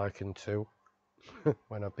likened to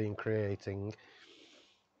when I've been creating.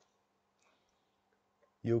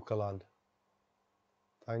 Eucaland.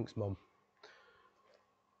 Thanks, Mum.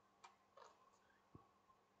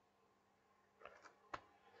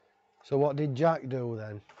 So what did Jack do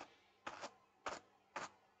then?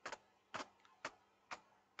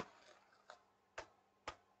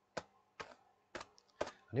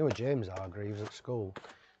 I knew a James Hargreaves at school.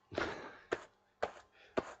 I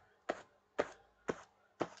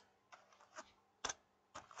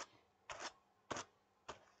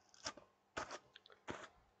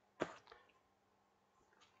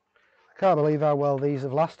can't believe how well these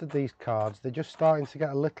have lasted, these cards. They're just starting to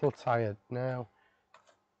get a little tired now.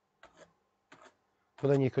 But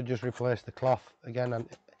then you could just replace the cloth again. And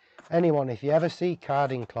anyone, if you ever see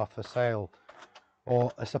carding cloth for sale,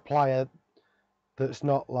 or a supplier that's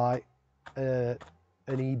not like an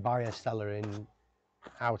e-buyer seller in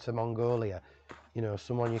outer Mongolia, you know,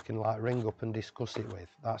 someone you can like ring up and discuss it with,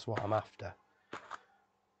 that's what I'm after.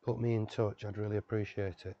 Put me in touch, I'd really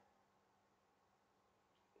appreciate it.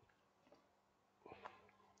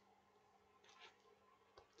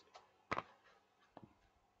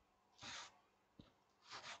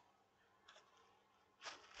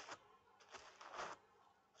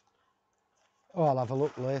 Oh, I'll have a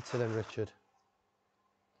look later then, Richard.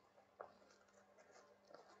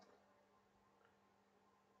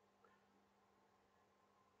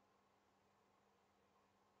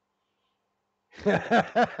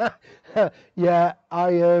 Yeah,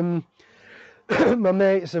 my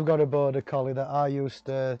mates have got a border collie that I used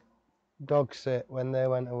to dog sit when they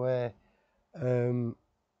went away.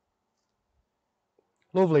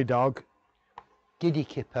 Lovely dog, giddy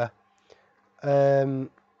kipper.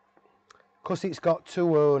 Because it's got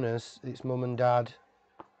two owners, its mum and dad,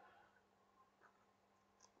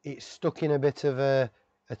 it's stuck in a bit of a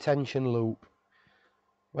attention loop.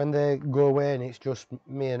 When they go away and it's just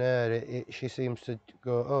me and her, she seems to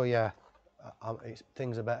go, "Oh yeah,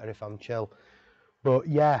 things are better if I'm chill." But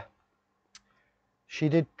yeah, she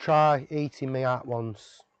did try eating me out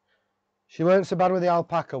once. She weren't so bad with the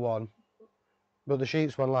alpaca one, but the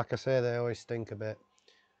sheep's one, like I say, they always stink a bit.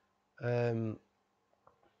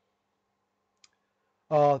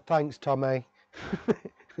 Oh, thanks, Tommy.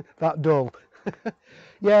 That dull.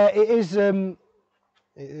 Yeah, it is.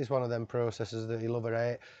 It is one of them processes that you love or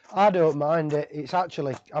hate. I don't mind it. It's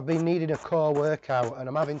actually, I've been needing a core workout and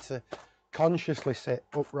I'm having to consciously sit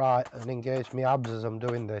upright and engage my abs as I'm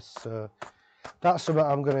doing this. So that's something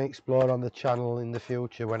I'm going to explore on the channel in the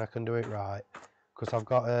future when I can do it right. Because I've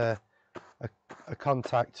got a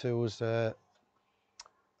contact who's an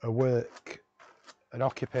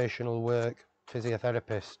occupational work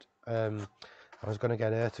physiotherapist. I was going to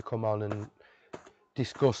get her to come on and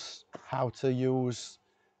discuss how to use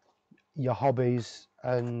your hobbies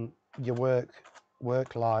and your work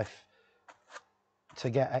life to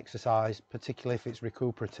get exercise, particularly if it's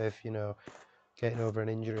recuperative, you know, getting over an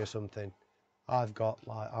injury or something. I've got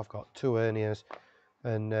two hernias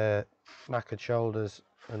and knackered shoulders,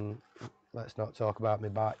 and let's not talk about my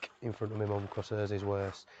back in front of my mum because hers is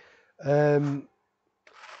worse.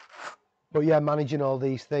 But yeah, managing all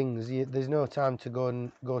these things, there's no time to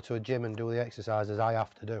go to a gym and do the exercises I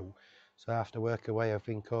have to do. So I have to work a way of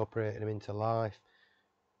incorporating them into life.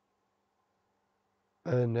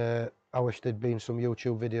 And I wish there'd been some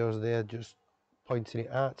YouTube videos there just pointing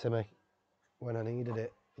it out to me when I needed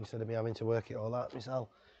it, instead of me having to work it all out myself.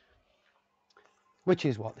 Which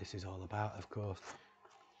is what this is all about, of course.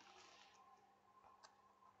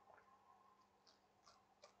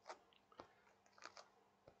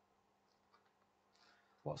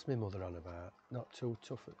 What's my mother on about? Not too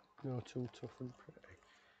tough, no, too tough and pretty.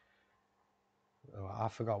 Oh, I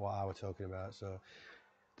forgot what I was talking about. So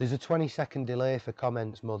there's a 20-second delay for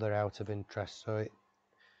comments, Mother, out of interest. So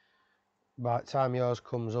by the time yours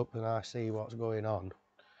comes up and I see what's going on,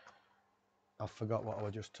 I forgot what I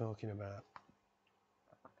was just talking about.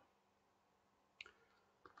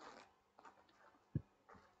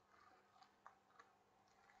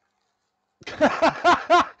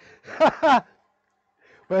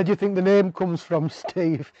 Where do you think the name comes from,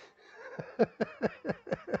 Steve?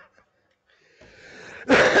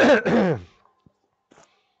 I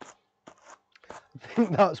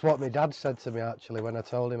think that's what my dad said to me actually when I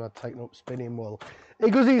told him I'd taken up spinning wool. He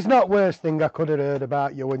goes, it's not worst thing I could have heard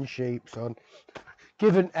about you and sheep, son.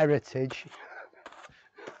 Given heritage.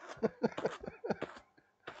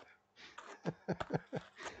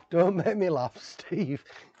 Don't make me laugh, Steve.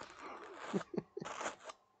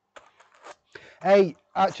 Hey,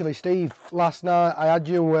 actually, Steve, last night I had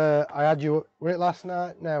you, were it last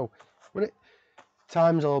night? No. Were it?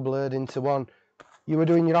 Time's all blurred into one. You were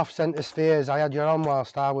doing your off-centre spheres. I had you on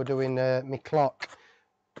whilst I were doing my clock.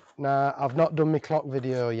 Now, I've not done my clock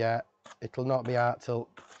video yet. It'll not be out till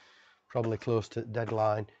probably close to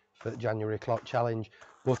deadline for January clock challenge.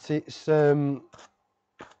 But it's, there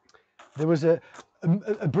was a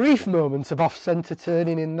brief moment of off-centre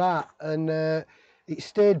turning in that, and it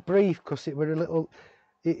stayed brief because it were a little,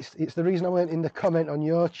 it's the reason I went in the comment on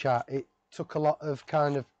your chat. It took a lot of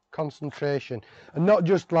kind of concentration, and not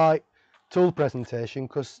just like tool presentation,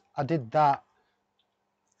 because I did that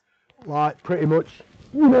like pretty much,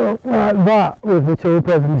 you know, like that with the tool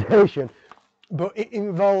presentation, but it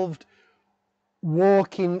involved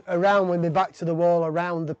walking around with my back to the wall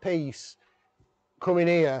around the piece, coming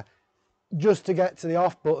here just to get to the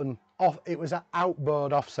off button. Off, it was an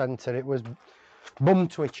outboard off centre, it was bum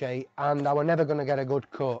twitchy, and I were never going to get a good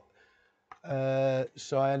cut,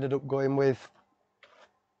 so I ended up going with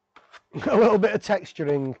a little bit of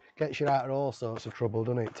texturing. Gets you out of all sorts of trouble,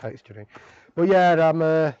 doesn't it, texturing? But yeah,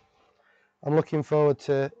 I'm looking forward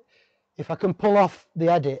to, if I can pull off the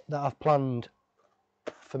edit that I've planned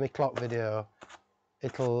for my clock video,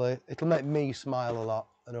 it'll make me smile a lot,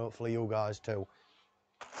 and hopefully you guys too.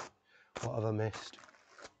 What have I missed?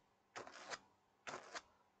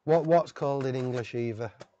 What's called in English,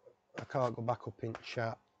 Eva? I can't go back up in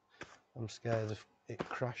chat. I'm scared of it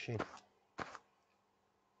crashing.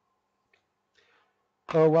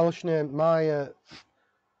 Oh, Welsh name. My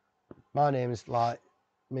name is like,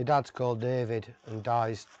 my dad's called David, and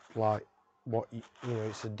Di's like what you know.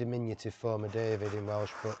 It's a diminutive form of David in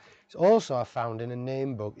Welsh, but it's also, I found in a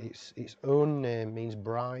name book, its own name means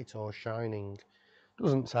bright or shining.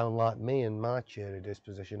 Doesn't sound like me and my cheery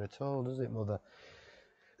disposition at all, does it, mother?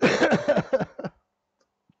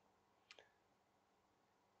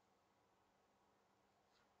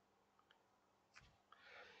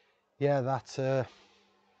 Yeah, that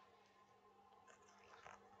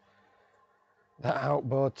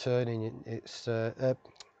outboard turning, it's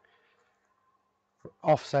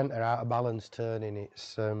off centre, out of balance turning.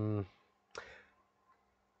 It's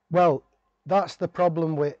well, that's the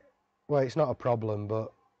problem with, well, it's not a problem,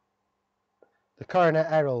 but the Coronet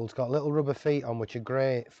Herald's got little rubber feet on, which are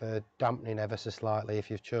great for dampening ever so slightly if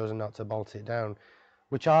you've chosen not to bolt it down,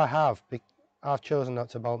 which I have. I've chosen not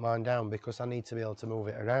to bolt mine down because I need to be able to move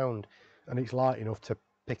it around, and it's light enough to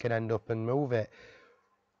pick an end up and move it.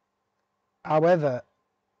 However,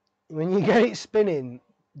 when you get it spinning,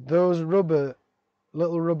 those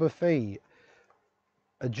little rubber feet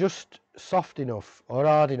are just soft enough or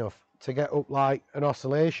hard enough to get up like an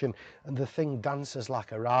oscillation, and the thing dances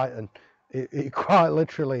like a right, and it quite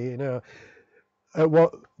literally, you know,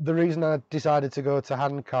 what the reason I decided to go to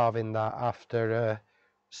hand carving that after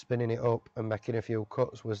spinning it up and making a few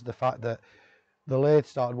cuts was the fact that the lathe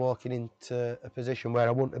started walking into a position where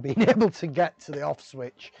I wouldn't have been able to get to the off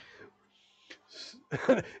switch.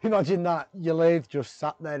 Imagine that, your lathe just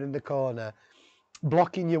sat there in the corner,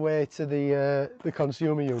 blocking your way to the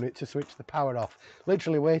consumer unit to switch the power off,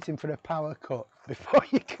 literally waiting for a power cut before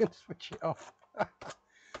you can switch it off.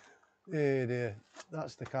 Yeah, dear.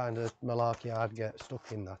 That's the kind of malarkey I'd get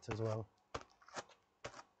stuck in that as well.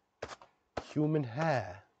 Human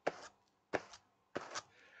hair.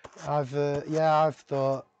 I've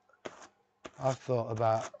thought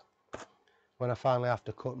about when I finally have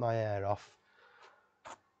to cut my hair off,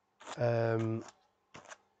 then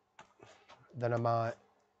I might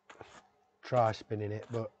try spinning it,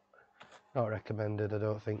 but not recommended. I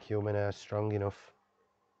don't think human hair is strong enough.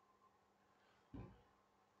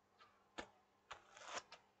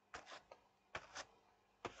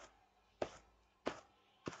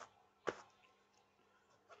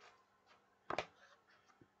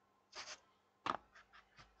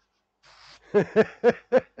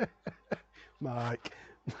 Mike.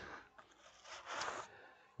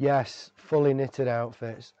 Yes, fully knitted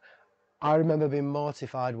outfits. I remember being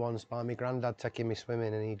mortified once by my granddad taking me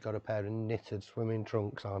swimming, and he'd got a pair of knitted swimming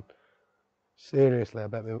trunks on. Seriously, I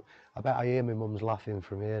bet I hear my mum's laughing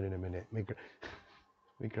from here in a minute.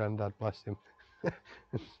 My granddad, bless him.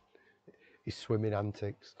 His swimming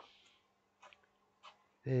antics.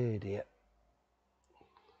 Oh dear.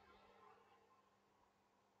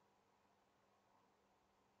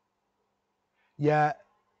 Yeah,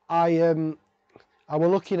 I were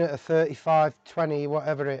looking at a 3520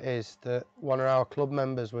 whatever it is that one of our club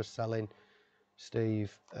members was selling,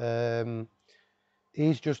 Steve.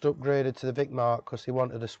 He's just upgraded to the Vic Mark because he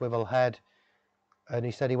wanted a swivel head, and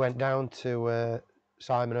he said he went down to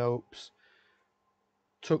Simon Oakes,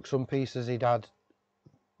 took some pieces he'd had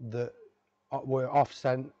that were off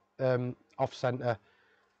centre and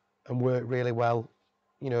worked really well.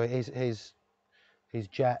 You know, his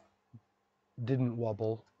jet didn't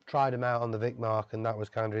wobble. Tried him out on the Vic Mark, and that was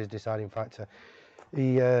kind of his deciding factor.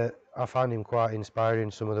 I find him quite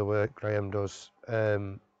inspiring. Some of the work Graham does.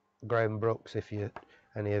 Graham Brooks, if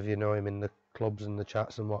any of you know him in the clubs and the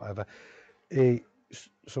chats and whatever,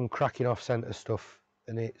 some cracking off centre stuff,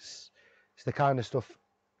 and it's the kind of stuff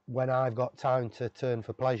when I've got time to turn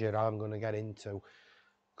for pleasure, I'm going to get into,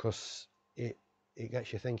 because it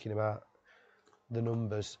gets you thinking about the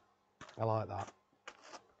numbers. I like that.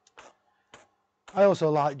 I also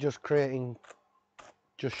like just creating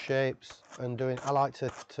just shapes and doing. I like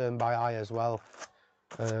to turn by eye as well.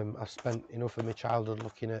 I've spent enough of my childhood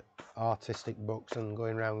looking at artistic books and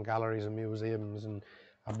going around galleries and museums and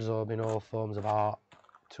absorbing all forms of art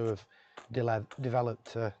to have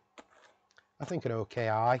developed, I think, an okay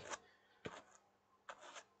eye.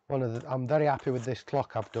 I'm very happy with this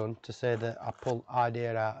clock I've done, to say that I pull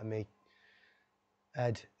idea out of me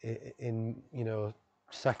head in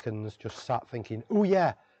seconds, just sat thinking, oh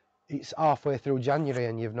yeah, it's halfway through January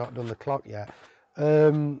and you've not done the clock yet.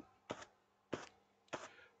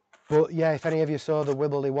 But yeah, if any of you saw the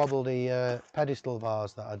wibbledy wobbledy pedestal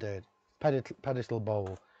vase that I did, pedestal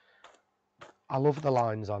bowl, I love the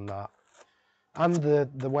lines on that, and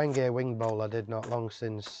the Wenge wing bowl I did not long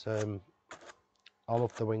since. I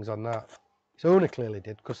love the wings on that. So owner clearly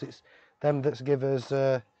did, because it's them that's give us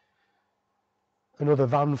another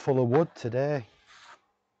van full of wood today.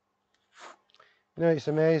 You know, it's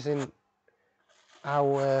amazing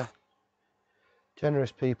how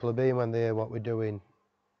generous people are being when they hear what we're doing.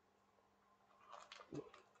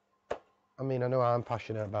 I mean, I know I'm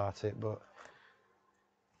passionate about it, but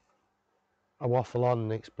I waffle on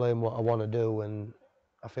and explain what I want to do, and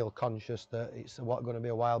I feel conscious that it's going to be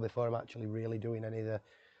a while before I'm actually really doing any of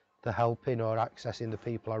the helping or accessing the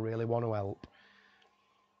people I really want to help.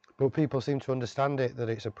 But people seem to understand it, that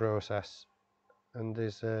it's a process, and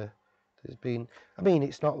there's been. I mean,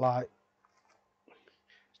 it's not like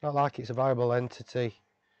it's a viable entity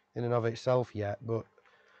in and of itself yet, but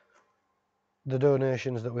the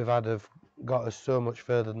donations that we've had have got us so much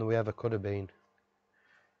further than we ever could have been.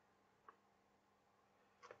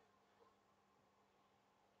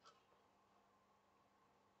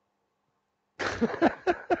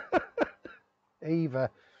 Eva,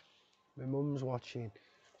 my mum's watching.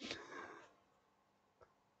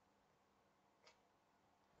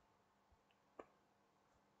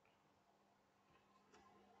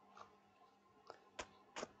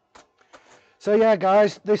 So yeah,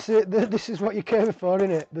 guys, this is what you came for,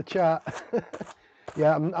 innit? The chat.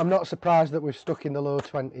 Yeah, I'm not surprised that we've stuck in the low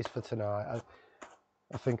 20s for tonight.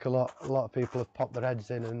 I think a lot of people have popped their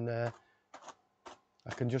heads in, and I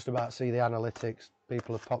can just about see the analytics.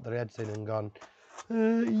 People have popped their heads in and gone,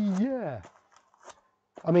 yeah.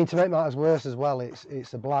 I mean, to make matters worse as well,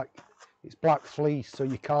 it's black fleece, so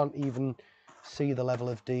you can't even see the level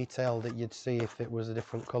of detail that you'd see if it was a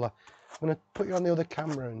different colour. I'm going to put you on the other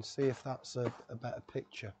camera and see if that's a better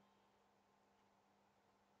picture.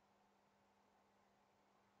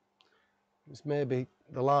 It's maybe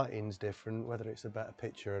the lighting's different, whether it's a better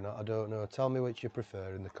picture or not, I don't know. Tell me which you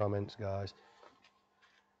prefer in the comments, guys.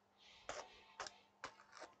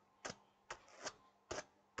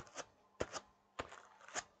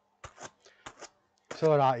 It's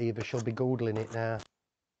alright, Eva, she'll be googling it now.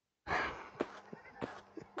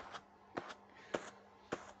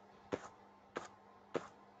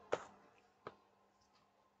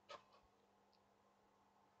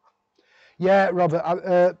 Yeah, Robert,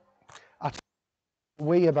 I told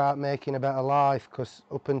we about making a better life, because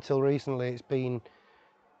up until recently it's been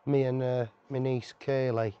me and my niece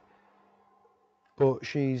Kaylee, but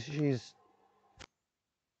she's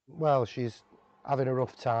having a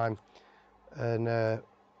rough time, and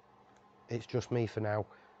it's just me for now.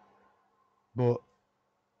 But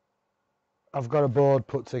I've got a board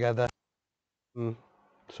put together,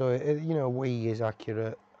 so we is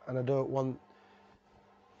accurate, and I don't want.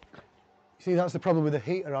 See, that's the problem with the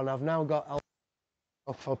heater on. I've now got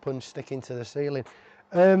up and sticking to the ceiling.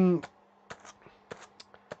 Yeah,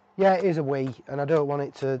 it is a we, and I don't want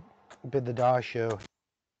it to be the die show.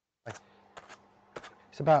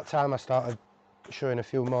 it's about time I started showing a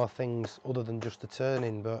few more things other than just the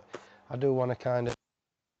turning, but I do want to kind of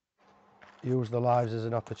use the lives as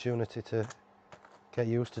an opportunity to get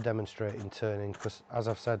used to demonstrating turning, because as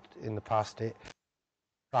I've said in the past,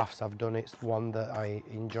 crafts I've done, it's one that I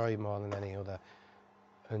enjoy more than any other,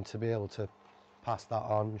 and to be able to pass that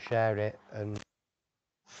on, share it, and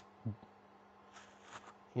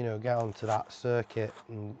you know, get onto that circuit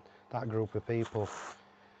and that group of people,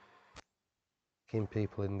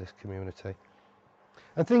 people in this community.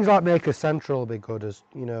 And things like Maker Central will be good, as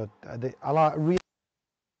you know. I like Real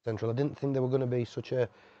Central. I didn't think they were going to be such a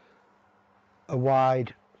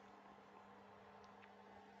wide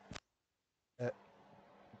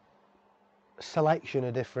selection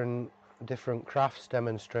of different crafts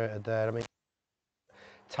demonstrated there. I mean,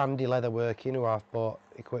 Tandy Leatherworking, who I've bought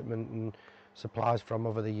equipment and supplies from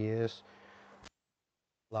over the years,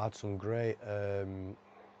 had some great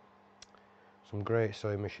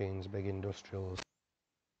sewing machines, big industrials.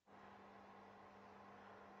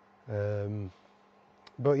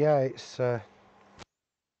 But yeah, it's I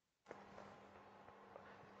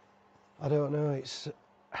don't know, it's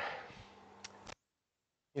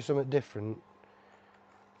something different,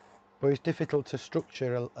 but it's difficult to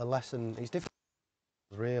structure a lesson. It's difficult,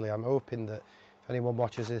 really. I'm hoping that if anyone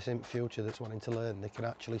watches this in future that's wanting to learn, they can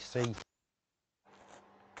actually see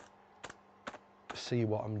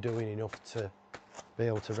what I'm doing enough to be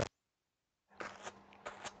able to.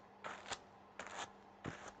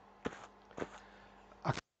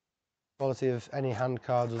 Quality of any hand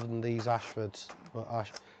cards other than these Ashfords,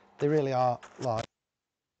 but they really are, like,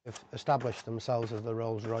 have established themselves as the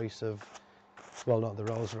Rolls Royce of, well, not the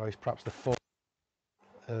Rolls Royce, perhaps the Ford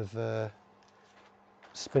of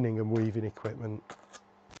spinning and weaving equipment.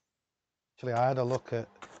 Actually, I had a look at,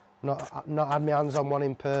 not had my hands on one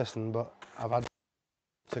in person, but I've had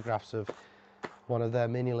photographs of one of their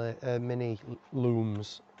mini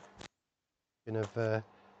looms, of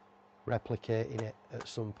replicating it at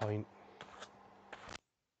some point.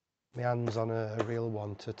 My hands on a real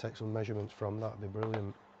one to take some measurements from, that'd be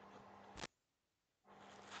brilliant.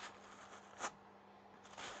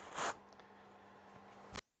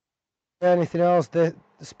 Anything else? The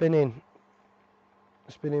spinning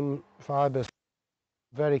fibres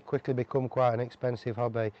very quickly become quite an expensive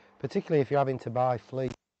hobby, particularly if you're having to buy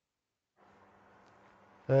fleece.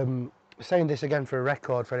 Saying this again for a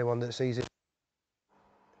record for anyone that sees it.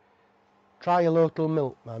 Try your local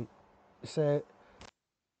milkman. Say,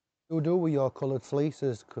 what do with your coloured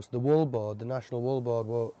fleeces, because the wool board, the National Wool Board,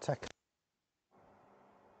 won't take.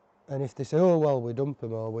 And if they say, oh well, we dump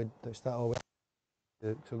them, or it's that, or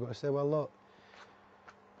so I've got to say, well look,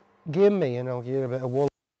 give me and I'll give you a bit of wool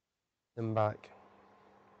them back,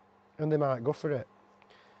 and they might go for it.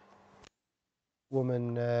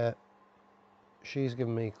 Woman, she's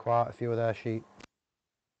given me quite a few of their sheep,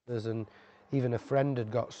 and even a friend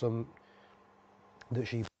had got some that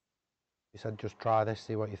she said, just try this,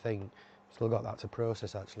 see what you think. Still got that to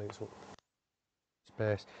process, actually. It's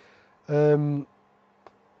space.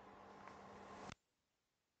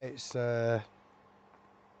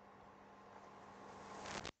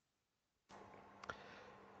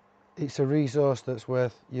 It's a resource that's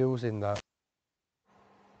worth using. That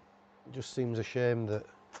it just seems a shame that,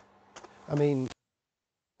 I mean,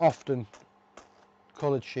 often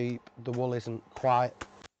coloured sheep, the wool isn't quite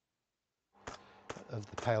of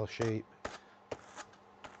the pale sheep,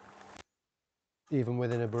 even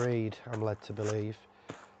within a breed, I'm led to believe.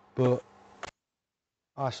 But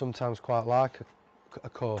I sometimes quite like a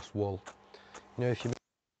coarse wool. You know, if you make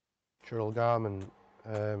a natural garment,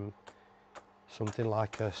 something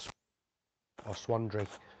like a swandry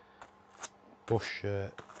bush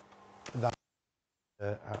shirt, that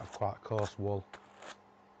out of quite coarse wool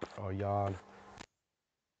or yarn.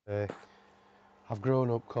 I've grown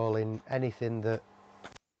up calling anything that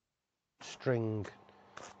string,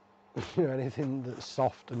 you know, anything that's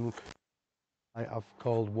soft, and I've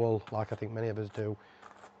called wool, like I think many of us do.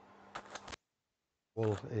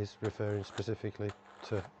 Wool is referring specifically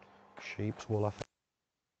to sheep's wool, I think.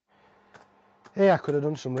 Hey, I could have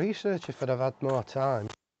done some research if I'd have had more time.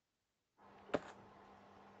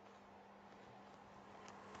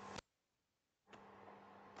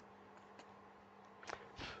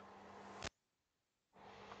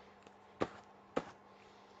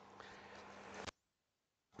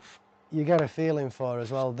 You get a feeling for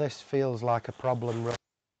as well, this feels like a problem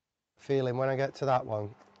feeling. When I get to that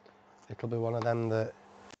one, it'll be one of them that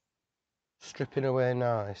stripping away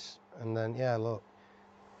nice, and then yeah, look,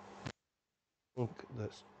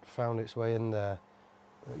 that's found its way in there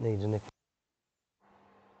that needs a nip.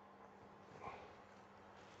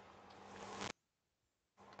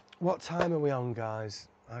 What time are we on, guys?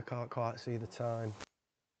 I can't quite see the time.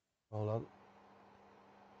 Hold on.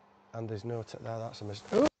 And there's no there, that's a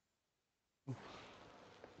mistake. Oh!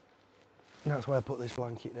 That's where I put this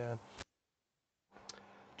blanket down.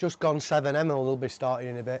 Just gone 7M, they'll be starting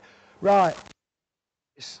in a bit. Right,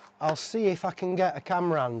 I'll see if I can get a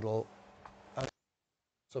camera handle and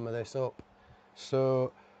some of this up.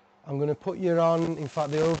 So I'm going to put you on, in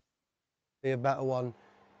fact the over be a better one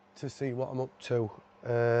to see what I'm up to.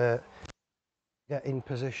 Get in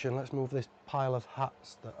position, let's move this pile of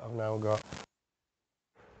hats that I've now got.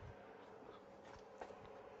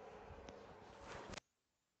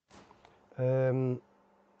 I'm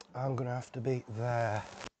going to have to be there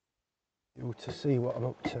to see what I'm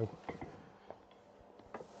up to.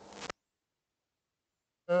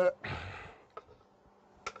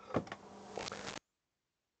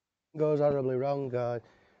 Goes horribly wrong, guys.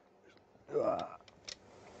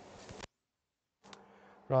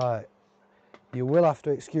 Right, you will have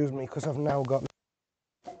to excuse me because I've now got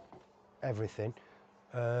everything.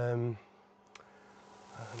 We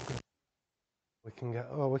can get,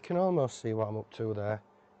 oh, we can almost see what I'm up to there.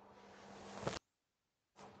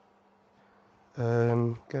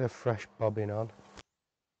 Get a fresh bobbin on.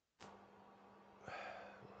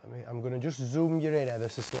 I'm going to just zoom you in ever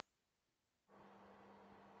so slightly.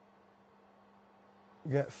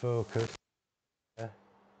 Get focus. Yeah.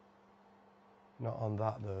 Not on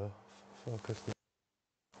that though. Focus.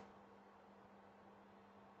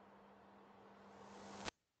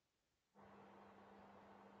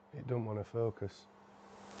 It don't want to focus.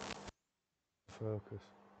 Focus.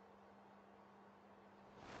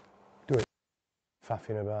 Do it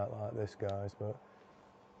faffing about like this, guys, but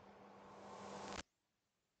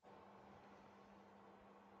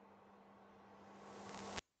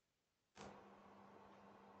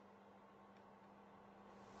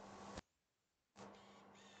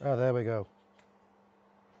oh, there we go.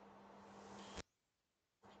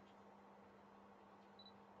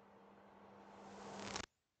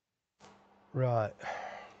 Right.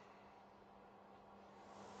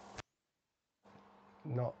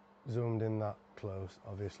 Not zoomed in that close,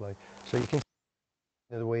 obviously. So you can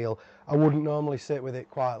see the wheel. I wouldn't normally sit with it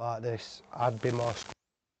quite like this. I'd be more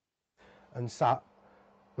and sat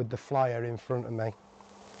with the flyer in front of me.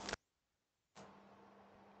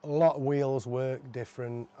 A lot of wheels work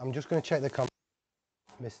different. I'm just going to check the comments.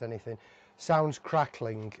 Missed anything. Sounds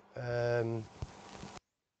crackling.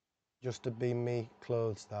 Just to be me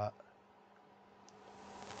clothes that.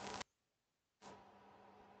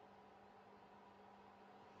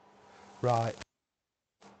 Right.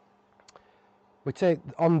 We take,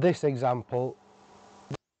 on this example,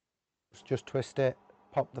 just twist it,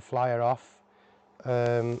 pop the flyer off.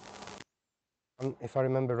 If I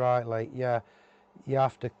remember rightly, yeah, you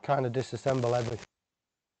have to kind of disassemble everything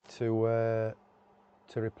to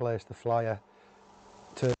replace the flyer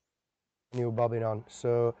to new bobbin on.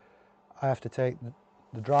 So I have to take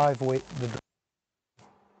the drive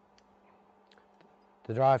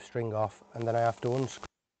string off, and then I have to unscrew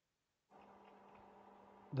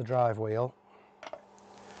the drive wheel.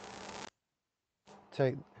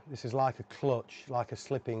 This is like a clutch, like a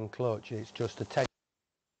slipping clutch. It's just a tension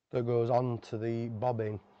that goes onto the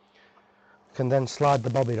bobbin. I can then slide the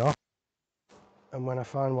bobbin off, and when I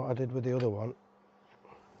find what I did with the other one,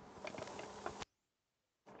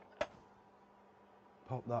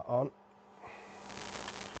 pop that on,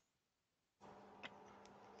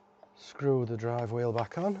 screw the drive wheel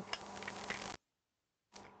back on.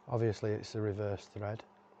 Obviously it's the reverse thread.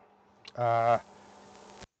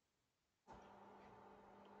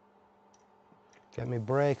 Get my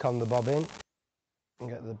brake on the bobbin and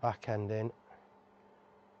get the back end in,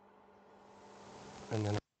 and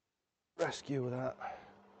then rescue that.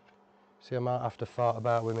 See, I might have to fart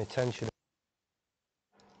about with my tension.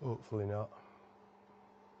 Hopefully not.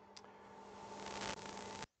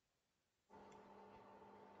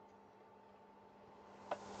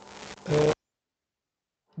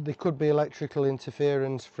 There could be electrical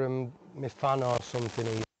interference from my fan or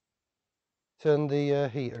something. Turn the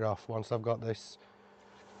heater off once I've got this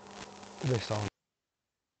on.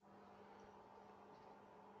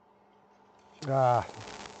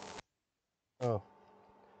 Oh.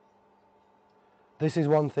 This is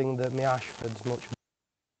one thing that my Ashford's much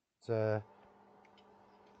better.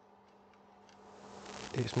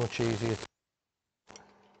 It's much easier.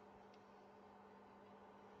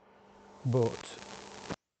 But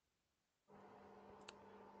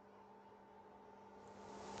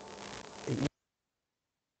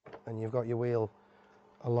and you've got your wheel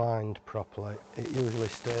aligned properly, it usually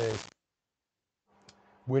stays.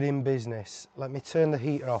 We're in business. Let me turn the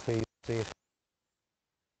heater off here, see if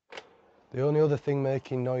The only other thing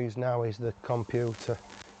making noise now is the computer.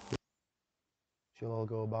 She'll all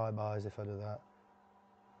go bye-byes if I do that.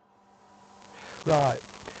 Right.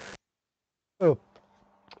 So,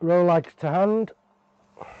 Rolex to hand.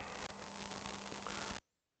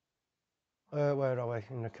 Where are we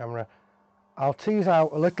in the camera? I'll tease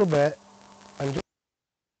out a little bit and just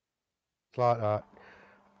like that.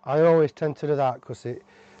 I always tend to do that because it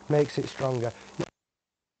makes it stronger.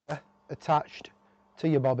 Attached to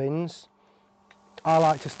your bobbins. I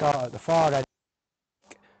like to start at the far end.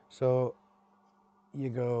 So you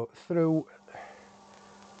go through,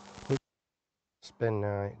 spin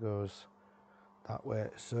now, it goes that way.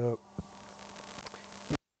 So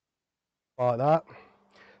like that.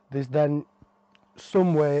 There's then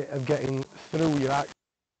some way of getting through your act.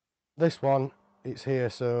 This one, it's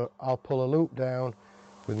here, so I'll pull a loop down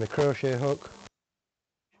with my crochet hook.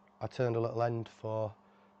 I turned a little end for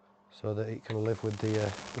so that it can live with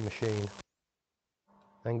the machine.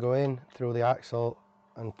 Then go in through the axle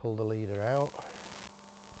and pull the leader out.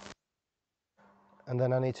 And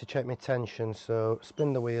then I need to check my tension, so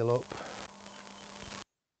spin the wheel up.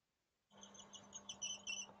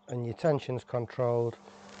 And your tension's controlled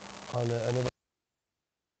on another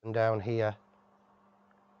down here.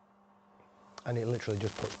 And it literally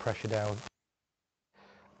just puts pressure down.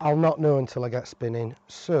 I'll not know until I get spinning,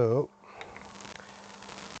 so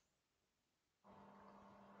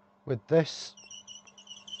with this,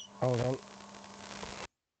 hold on,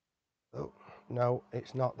 oh no,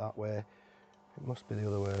 it's not that way, it must be the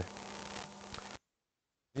other way.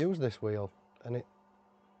 Use this wheel and it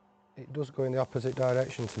does go in the opposite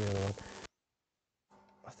direction to the other one.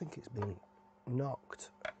 I think it's been knocked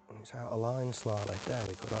and it's out of line slightly. There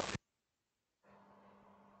we go.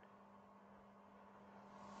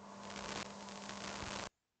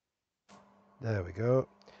 There we go.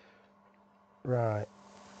 Right,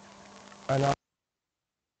 and I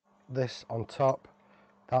this on top,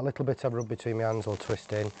 that little bit I've rubbed between my hands will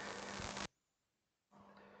twist in.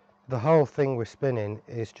 The whole thing with spinning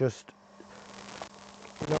is just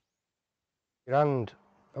your hand,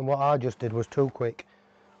 and what I just did was too quick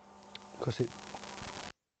because it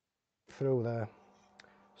through there,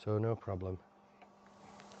 so no problem.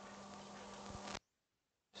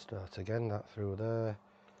 Start again, that through there,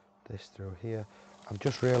 this through here. I've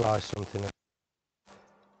just realised something.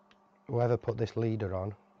 Whoever put this leader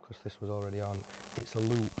on, because this was already on, it's a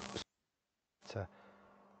loop. So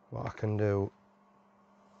what I can do,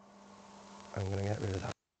 I'm going to get rid of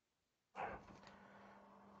that.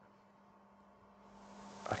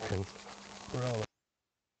 I can roll it.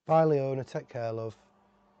 Bye Leona, take care love.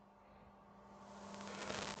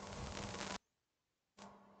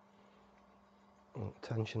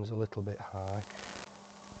 Tension's a little bit high.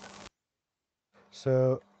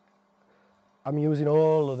 So I'm using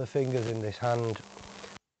all of the fingers in this hand,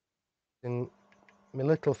 in my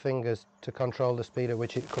little fingers to control the speed at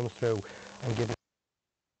which it comes through and give it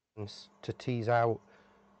to tease out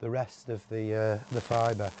the rest of the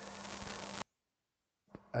fibre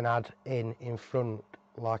and add in front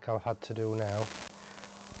like I've had to do now.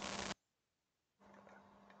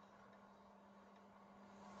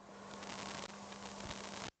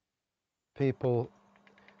 People,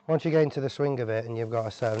 once you get into the swing of it and you've got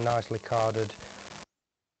a set of nicely carded,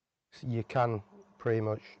 you can pretty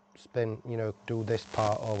much spin, you know, do this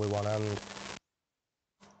part all with one hand.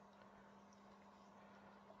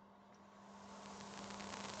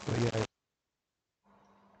 But yeah,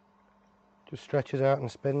 just stretches out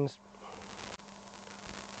and spins.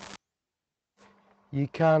 You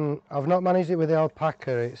can, I've not managed it with the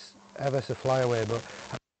Alpaca, it's ever so fly away, but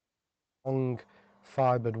long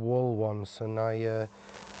fibred wool once, and I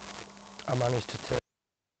managed to take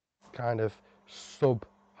kind of sub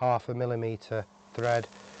 ½ millimetre thread.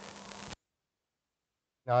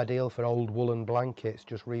 Ideal for old woolen blankets,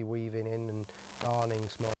 just reweaving in and darning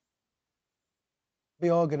small. Be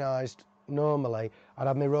organised normally, I'd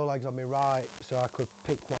have my Rolex on my right so I could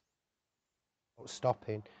pick one without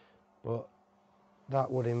stopping, but that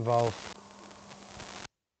would involve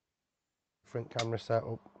different camera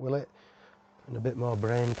setup, will it? And a bit more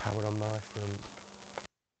brain power on my front.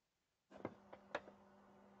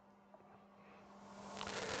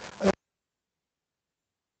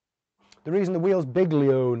 The reason the wheel's big,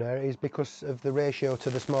 Leona, is because of the ratio to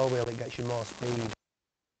the small wheel, it gets you more speed.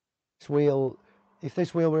 This wheel, if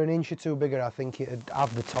this wheel were an inch or two bigger, I think it'd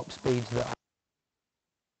have the top speeds that I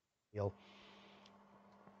feel.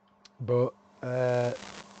 But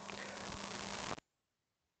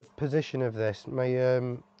position of this,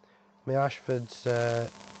 my Ashford's,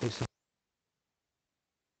 it's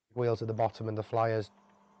wheels at the bottom and the flyers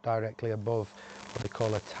directly above what they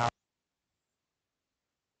call a tower.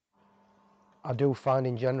 I do find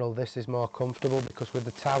in general this is more comfortable, because with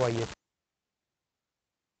the tower you've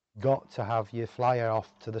got to have your flyer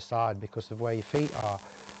off to the side because of where your feet are.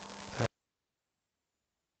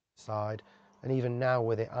 Side, and even now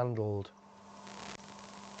with it handled,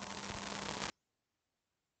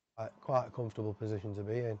 quite a comfortable position to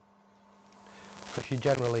be in, because you're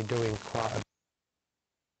generally doing quite a,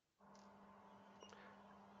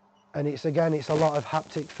 and it's a lot of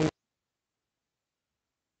haptic feel.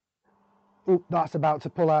 Oop, that's about to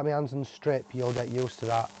pull out my hands and strip. You'll get used to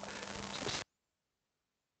that,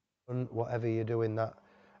 whatever you're doing that,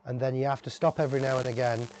 and then you have to stop every now and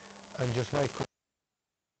again and just very quick,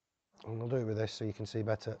 and I'll do it with this so you can see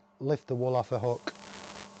better, lift the wool off a hook,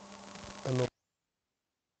 and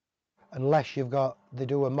unless you've got, they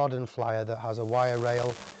do a modern flyer that has a wire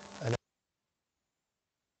rail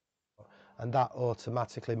and that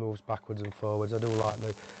automatically moves backwards and forwards. I do like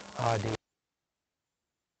the idea.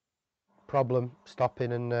 Problem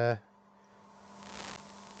stopping and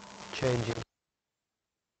changing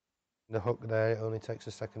the hook there, it only takes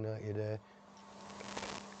a second out of your day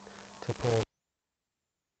to pull.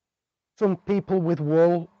 Some people with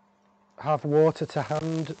wool have water to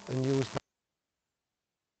hand and use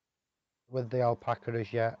with the alpaca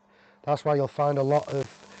as yet. That's why you'll find a lot of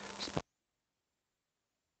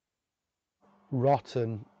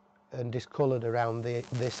rotten and discoloured around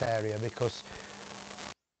this area, because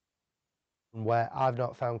where I've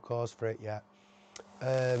not found cause for it yet.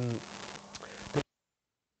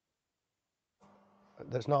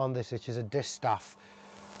 That's not on this, which is a distaff,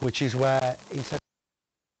 which is where instead of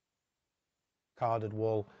carded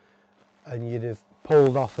wool, and you'd have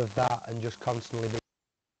pulled off of that and just constantly be.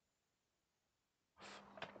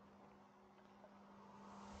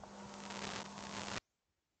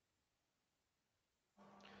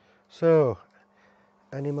 So,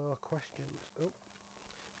 any more questions? Oh.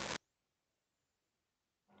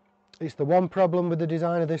 It's the one problem with the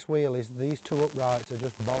design of this wheel is these two uprights are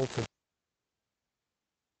just bolted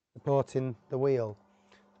supporting the wheel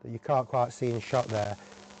that you can't quite see in shot there.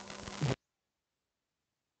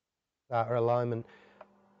 Starter alignment.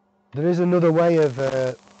 There is another way of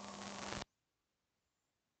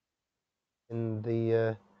in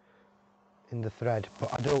the thread,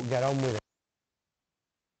 but I don't get on with it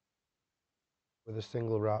with a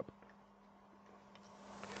single wrap.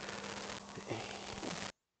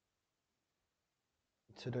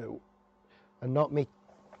 To do, and not me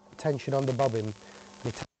tension on the bobbin.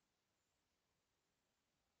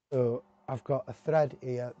 So I've got a thread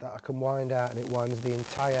here that I can wind out, and it winds the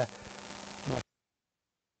entire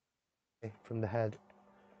from the head.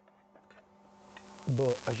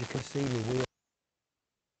 But as you can see, the wheel,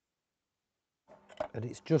 and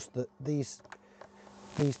it's just that these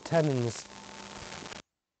tenons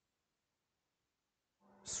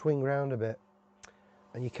swing round a bit,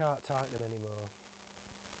 and you can't tighten them anymore.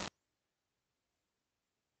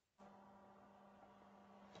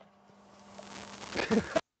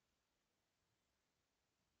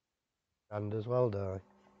 And as well, do I?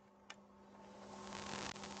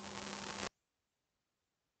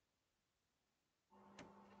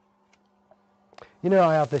 You know,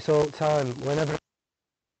 I have this all the time. Whenever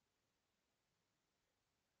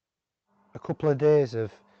a couple of days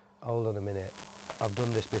of, hold on a minute, I've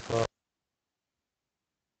done this before.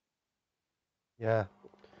 Yeah,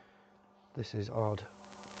 this is odd.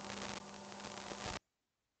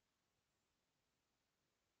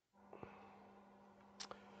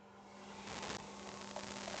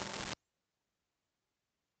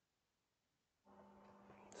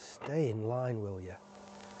 Stay in line, will you?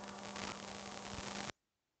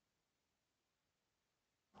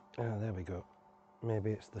 Oh, there we go.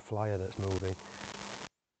 Maybe it's the flyer that's moving.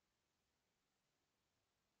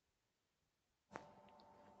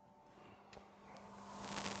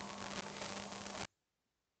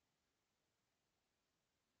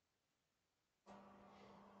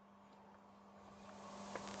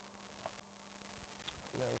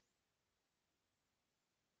 No.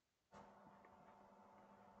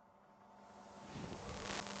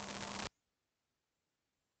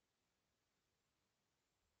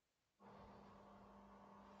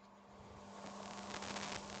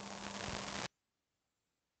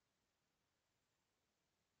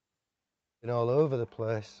 All over the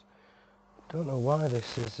place. Don't know why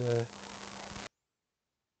this is.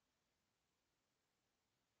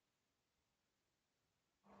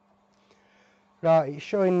 Right, it's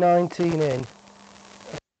showing 19 in.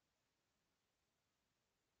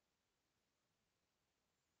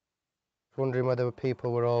 Wondering whether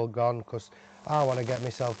people were all gone, because I want to get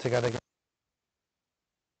myself together.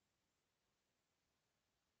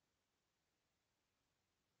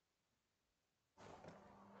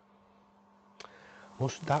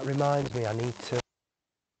 That reminds me, I need to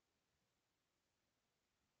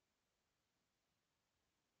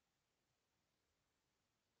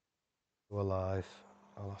go live.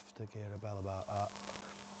 I'll have to give a bell about that.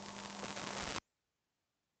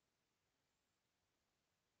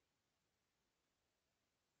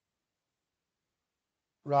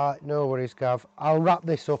 Right, no worries, Gav. I'll wrap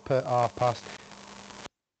this up at 1:30.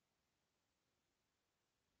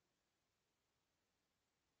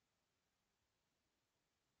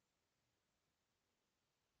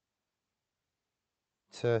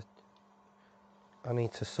 I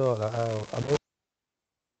need to sort that out.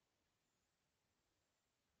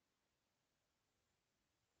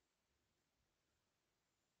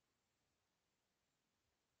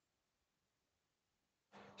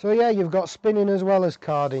 So yeah, you've got spinning as well as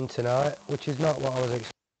carding tonight, which is not what I was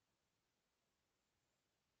expecting.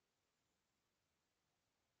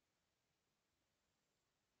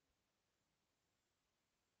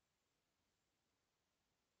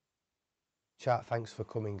 Chat, thanks for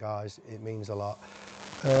coming, guys. It means a lot.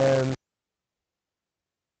 And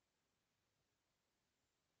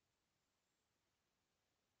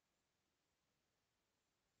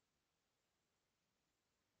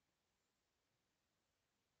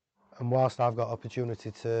whilst I've got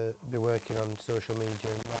opportunity to be working on social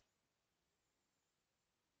media,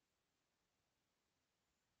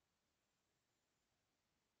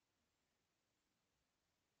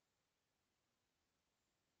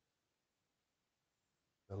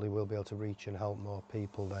 we'll be able to reach and help more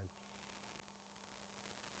people then.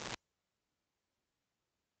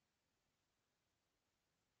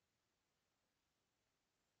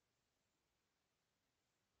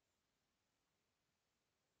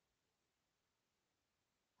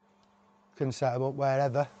 Can set them up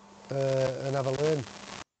wherever and have a learn.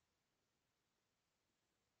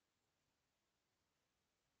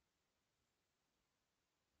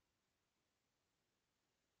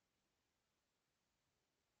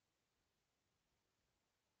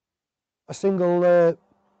 A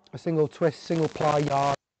single twist, single ply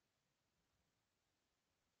yarn.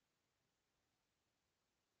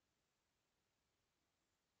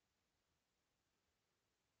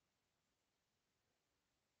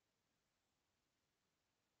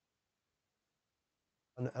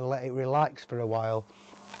 And let it relax for a while.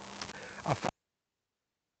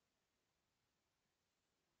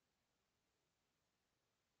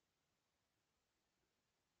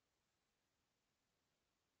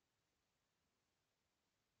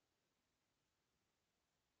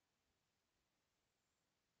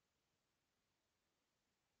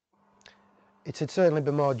 It'd certainly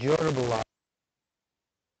be more durable. Like.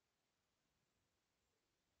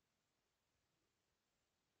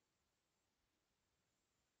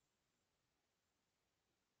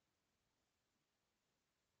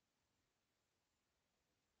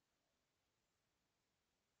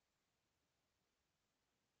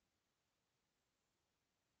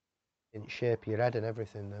 In shape your head and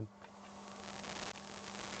everything then.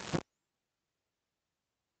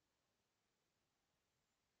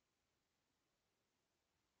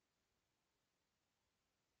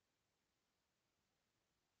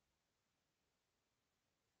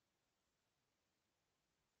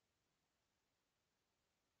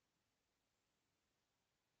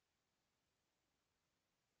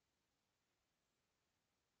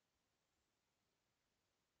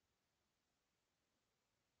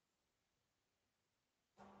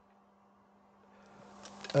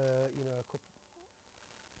 You know,